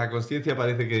 la conciencia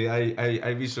parece que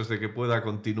hay visos de que pueda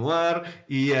continuar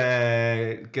y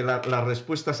que las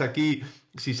respuestas aquí,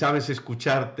 si sabes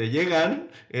escuchar, te llegan,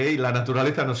 y la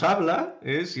naturaleza nos habla,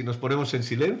 si nos ponemos en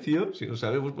silencio, si nos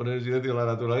sabemos poner en silencio, la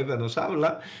naturaleza nos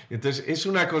habla. Entonces es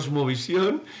una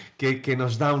cosmovisión que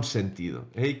nos da un sentido,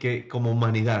 que como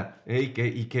humanidad, y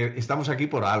que estamos aquí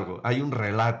por algo, hay un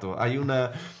relato, hay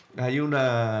hay un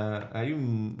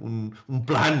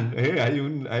plan,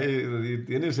 ¿eh?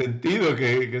 Tiene sentido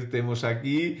que estemos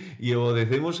aquí y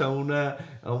obedecemos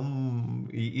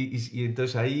y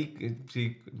entonces ahí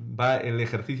sí, el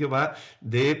ejercicio va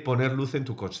de poner luz en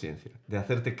tu conciencia, de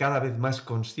hacerte cada vez más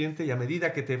consciente, y a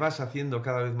medida que te vas haciendo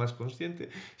cada vez más consciente,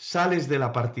 sales de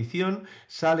la partición,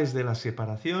 sales de la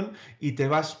separación y te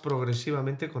vas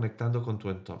progresivamente conectando con tu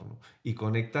entorno y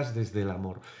conectas desde el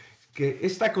amor. Que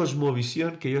esta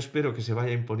cosmovisión, que yo espero que se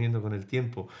vaya imponiendo con el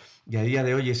tiempo, y a día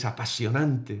de hoy es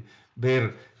apasionante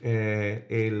ver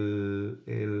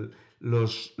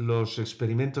los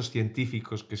experimentos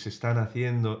científicos que se están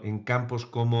haciendo en campos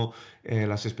como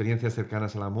las experiencias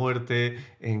cercanas a la muerte,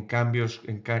 en campos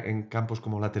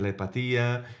como la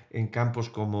telepatía, en campos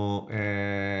como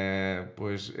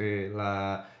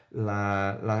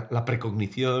la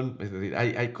precognición. Es decir,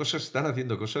 están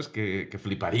haciendo cosas que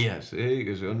fliparías,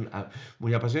 que son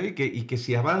muy apasionantes y que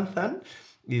si avanzan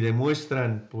y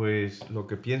demuestran pues lo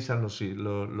que piensan los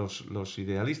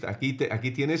idealistas.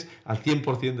 Aquí tienes al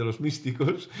 100% de los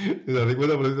místicos, al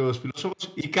 50% de los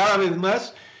filósofos, y cada vez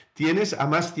más tienes a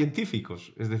más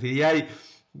científicos. Es decir, ya hay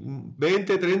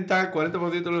 20, 30,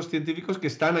 40% de los científicos que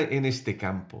están en este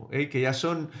campo, que ya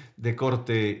son de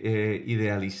corte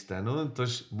idealista, ¿no?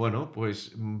 Entonces, bueno,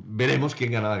 pues veremos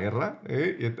quién gana la guerra.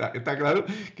 Y está claro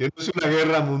que no es una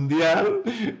guerra mundial,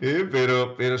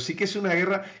 pero sí que es una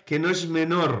guerra que no es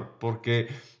menor, porque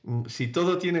si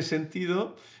todo tiene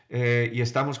sentido y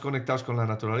estamos conectados con la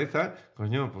naturaleza,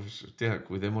 coño, pues hostia,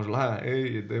 cuidémosla,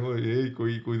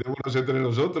 cuidémonos entre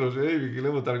nosotros,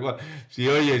 vigilemos tal cual. Si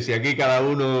aquí cada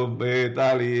uno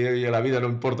tal y la vida no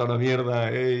importa una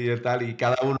mierda, y tal, y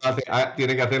cada uno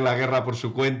tiene que hacer la guerra por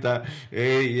su cuenta,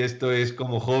 y esto es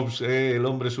como Hobbes, el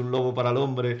hombre es un lobo para el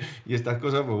hombre, y estas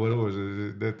cosas, pues bueno, pues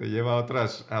te lleva a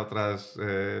otras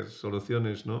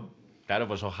soluciones, ¿no? Claro,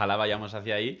 pues ojalá vayamos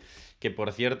hacia ahí. Que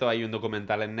por cierto, hay un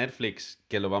documental en Netflix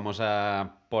que lo vamos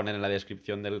a poner en la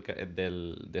descripción de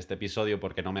este episodio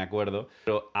porque no me acuerdo.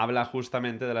 Pero habla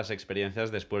justamente de las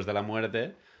experiencias después de la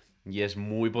muerte y es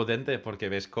muy potente porque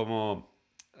ves cómo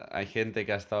hay gente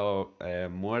que ha estado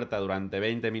muerta durante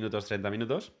 20 minutos, 30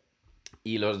 minutos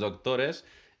y los doctores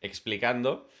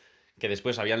explicando que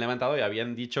después habían levantado y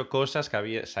habían dicho cosas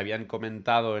que se habían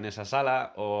comentado en esa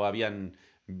sala o habían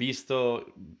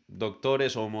visto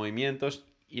doctores o movimientos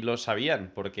y lo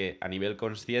sabían porque a nivel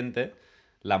consciente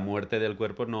la muerte del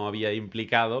cuerpo no había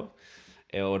implicado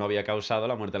o no había causado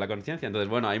la muerte de la conciencia. Entonces,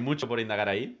 bueno, hay mucho por indagar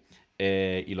ahí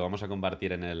y lo vamos a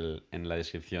compartir en la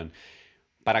descripción.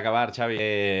 Para acabar, Xavi,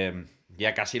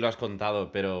 ya casi lo has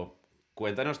contado, pero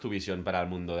cuéntanos tu visión para el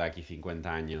mundo de aquí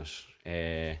 50 años.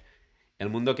 El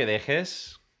mundo que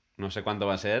dejes, no sé cuánto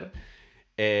va a ser,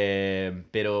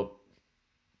 pero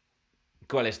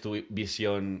 ¿cuál es tu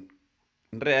visión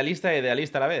realista e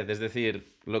idealista a la vez? Es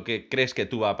decir, lo que crees que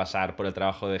tú va a pasar por el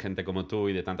trabajo de gente como tú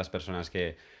y de tantas personas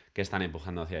que están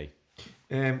empujando hacia ahí.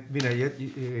 Mira, yo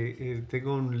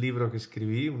tengo un libro que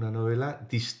escribí, una novela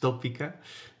distópica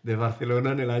de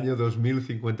Barcelona en el año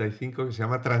 2055 que se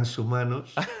llama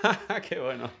Transhumanos. ¡Qué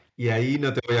bueno! Y ahí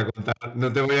no te voy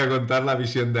a contar la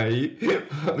visión de ahí,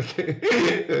 porque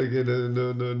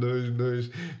no es.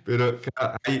 Pero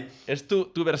claro, Es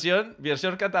tu versión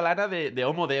catalana de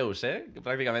Homo Deus, ¿eh?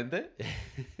 Prácticamente.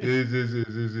 sí, sí, sí,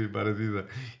 sí, sí, parecida.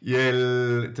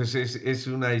 Entonces es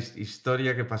una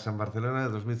historia que pasa en Barcelona de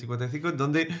 2055, en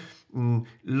donde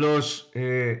los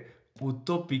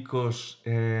utópicos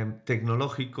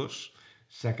tecnológicos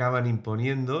se acaban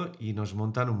imponiendo y nos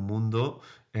montan un mundo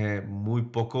muy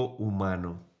poco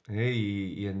humano,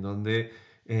 y en donde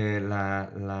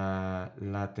la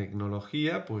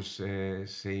tecnología pues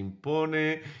se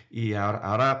impone, y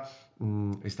ahora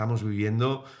estamos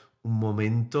viviendo un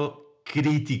momento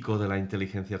crítico de la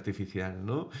inteligencia artificial,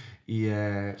 ¿no? Y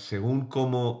según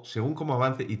cómo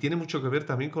avance, y tiene mucho que ver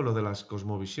también con lo de las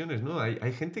cosmovisiones, ¿no?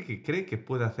 Hay gente que cree que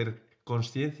puede hacer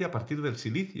consciencia a partir del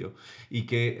silicio, y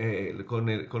que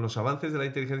con los avances de la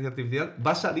inteligencia artificial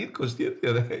va a salir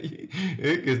consciencia de ahí,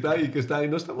 que está ahí,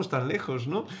 no estamos tan lejos,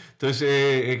 ¿no?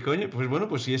 Entonces, coño, pues bueno,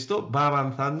 pues si esto va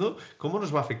avanzando, ¿cómo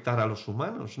nos va a afectar a los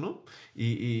humanos, ¿no?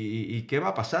 Y qué va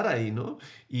a pasar ahí, ¿no?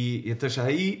 Y entonces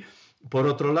ahí, por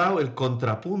otro lado, el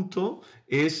contrapunto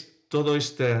es todo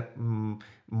este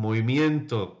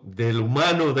movimiento del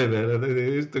humano,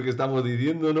 de esto que estamos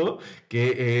diciendo, ¿no?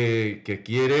 Que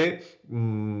quiere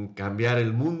cambiar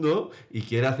el mundo y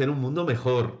quiere hacer un mundo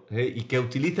mejor, y que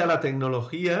utiliza la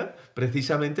tecnología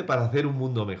precisamente para hacer un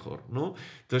mundo mejor, ¿no?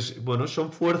 Entonces, bueno,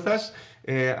 son fuerzas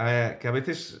que a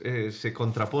veces se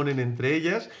contraponen entre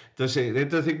ellas. Entonces,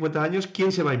 dentro de 50 años,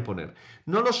 ¿quién se va a imponer?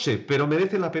 No lo sé, pero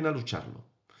merece la pena lucharlo.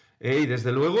 Y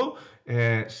desde luego,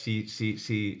 si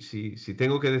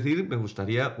tengo que decir, me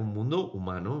gustaría un mundo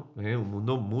humano, un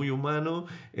mundo muy humano,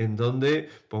 en donde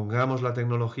pongamos la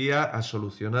tecnología a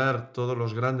solucionar todos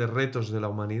los grandes retos de la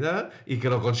humanidad y que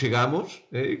lo consigamos,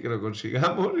 y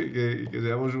que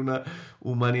seamos una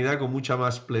humanidad con mucha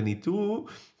más plenitud,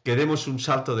 que demos un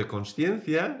salto de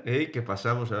conciencia, que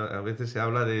pasamos, a veces se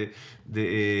habla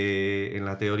en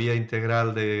la teoría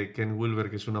integral de Ken Wilber,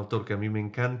 que es un autor que a mí me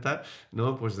encanta,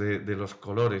 ¿no? Pues de los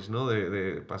colores, ¿no?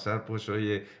 De pasar, pues,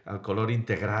 oye, al color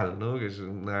integral, ¿no? Que es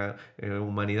una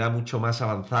humanidad mucho más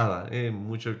avanzada,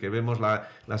 mucho que vemos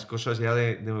las cosas ya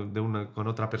con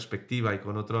otra perspectiva y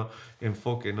con otro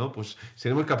enfoque, ¿no? Pues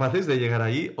seremos capaces de llegar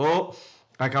allí o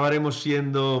acabaremos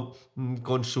siendo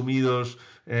consumidos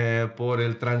por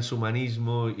el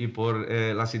transhumanismo y por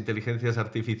las inteligencias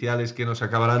artificiales que nos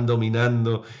acabarán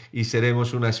dominando y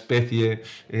seremos una especie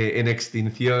en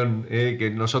extinción,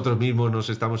 que nosotros mismos nos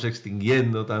estamos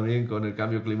extinguiendo también con el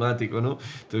cambio climático, ¿no?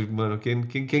 Entonces, bueno,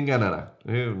 ¿quién ganará?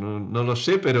 No lo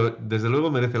sé, pero desde luego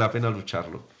merece la pena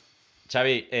lucharlo.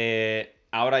 Xavi,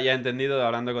 ahora ya he entendido,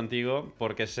 hablando contigo,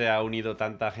 por qué se ha unido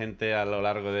tanta gente a lo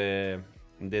largo de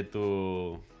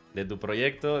tu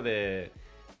proyecto, de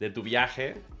tu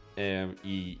viaje,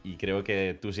 y creo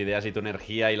que tus ideas y tu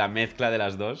energía y la mezcla de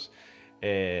las dos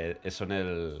son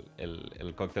el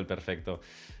cóctel perfecto.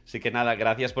 Así que nada,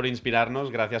 gracias por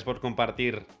inspirarnos, gracias por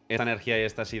compartir esta energía y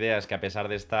estas ideas que, a pesar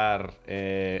de estar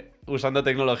usando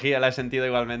tecnología, la he sentido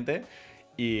igualmente,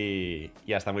 y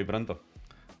hasta muy pronto.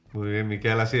 Muy bien,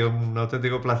 Miquel, ha sido un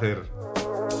auténtico placer.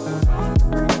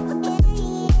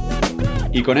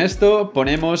 Y con esto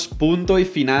ponemos punto y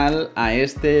final a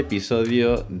este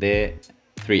episodio de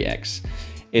 3X.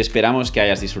 Esperamos que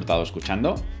hayas disfrutado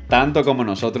escuchando, tanto como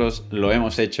nosotros lo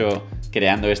hemos hecho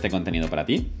creando este contenido para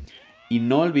ti. Y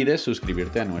no olvides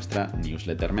suscribirte a nuestra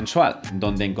newsletter mensual,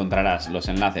 donde encontrarás los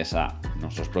enlaces a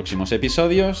nuestros próximos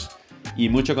episodios y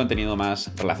mucho contenido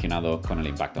más relacionado con el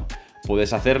impacto.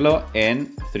 Puedes hacerlo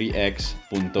en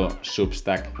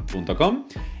 3x.substack.com.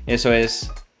 Eso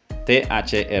es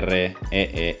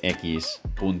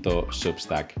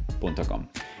threex.substack.com.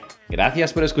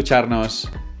 Gracias por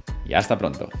escucharnos y hasta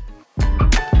pronto.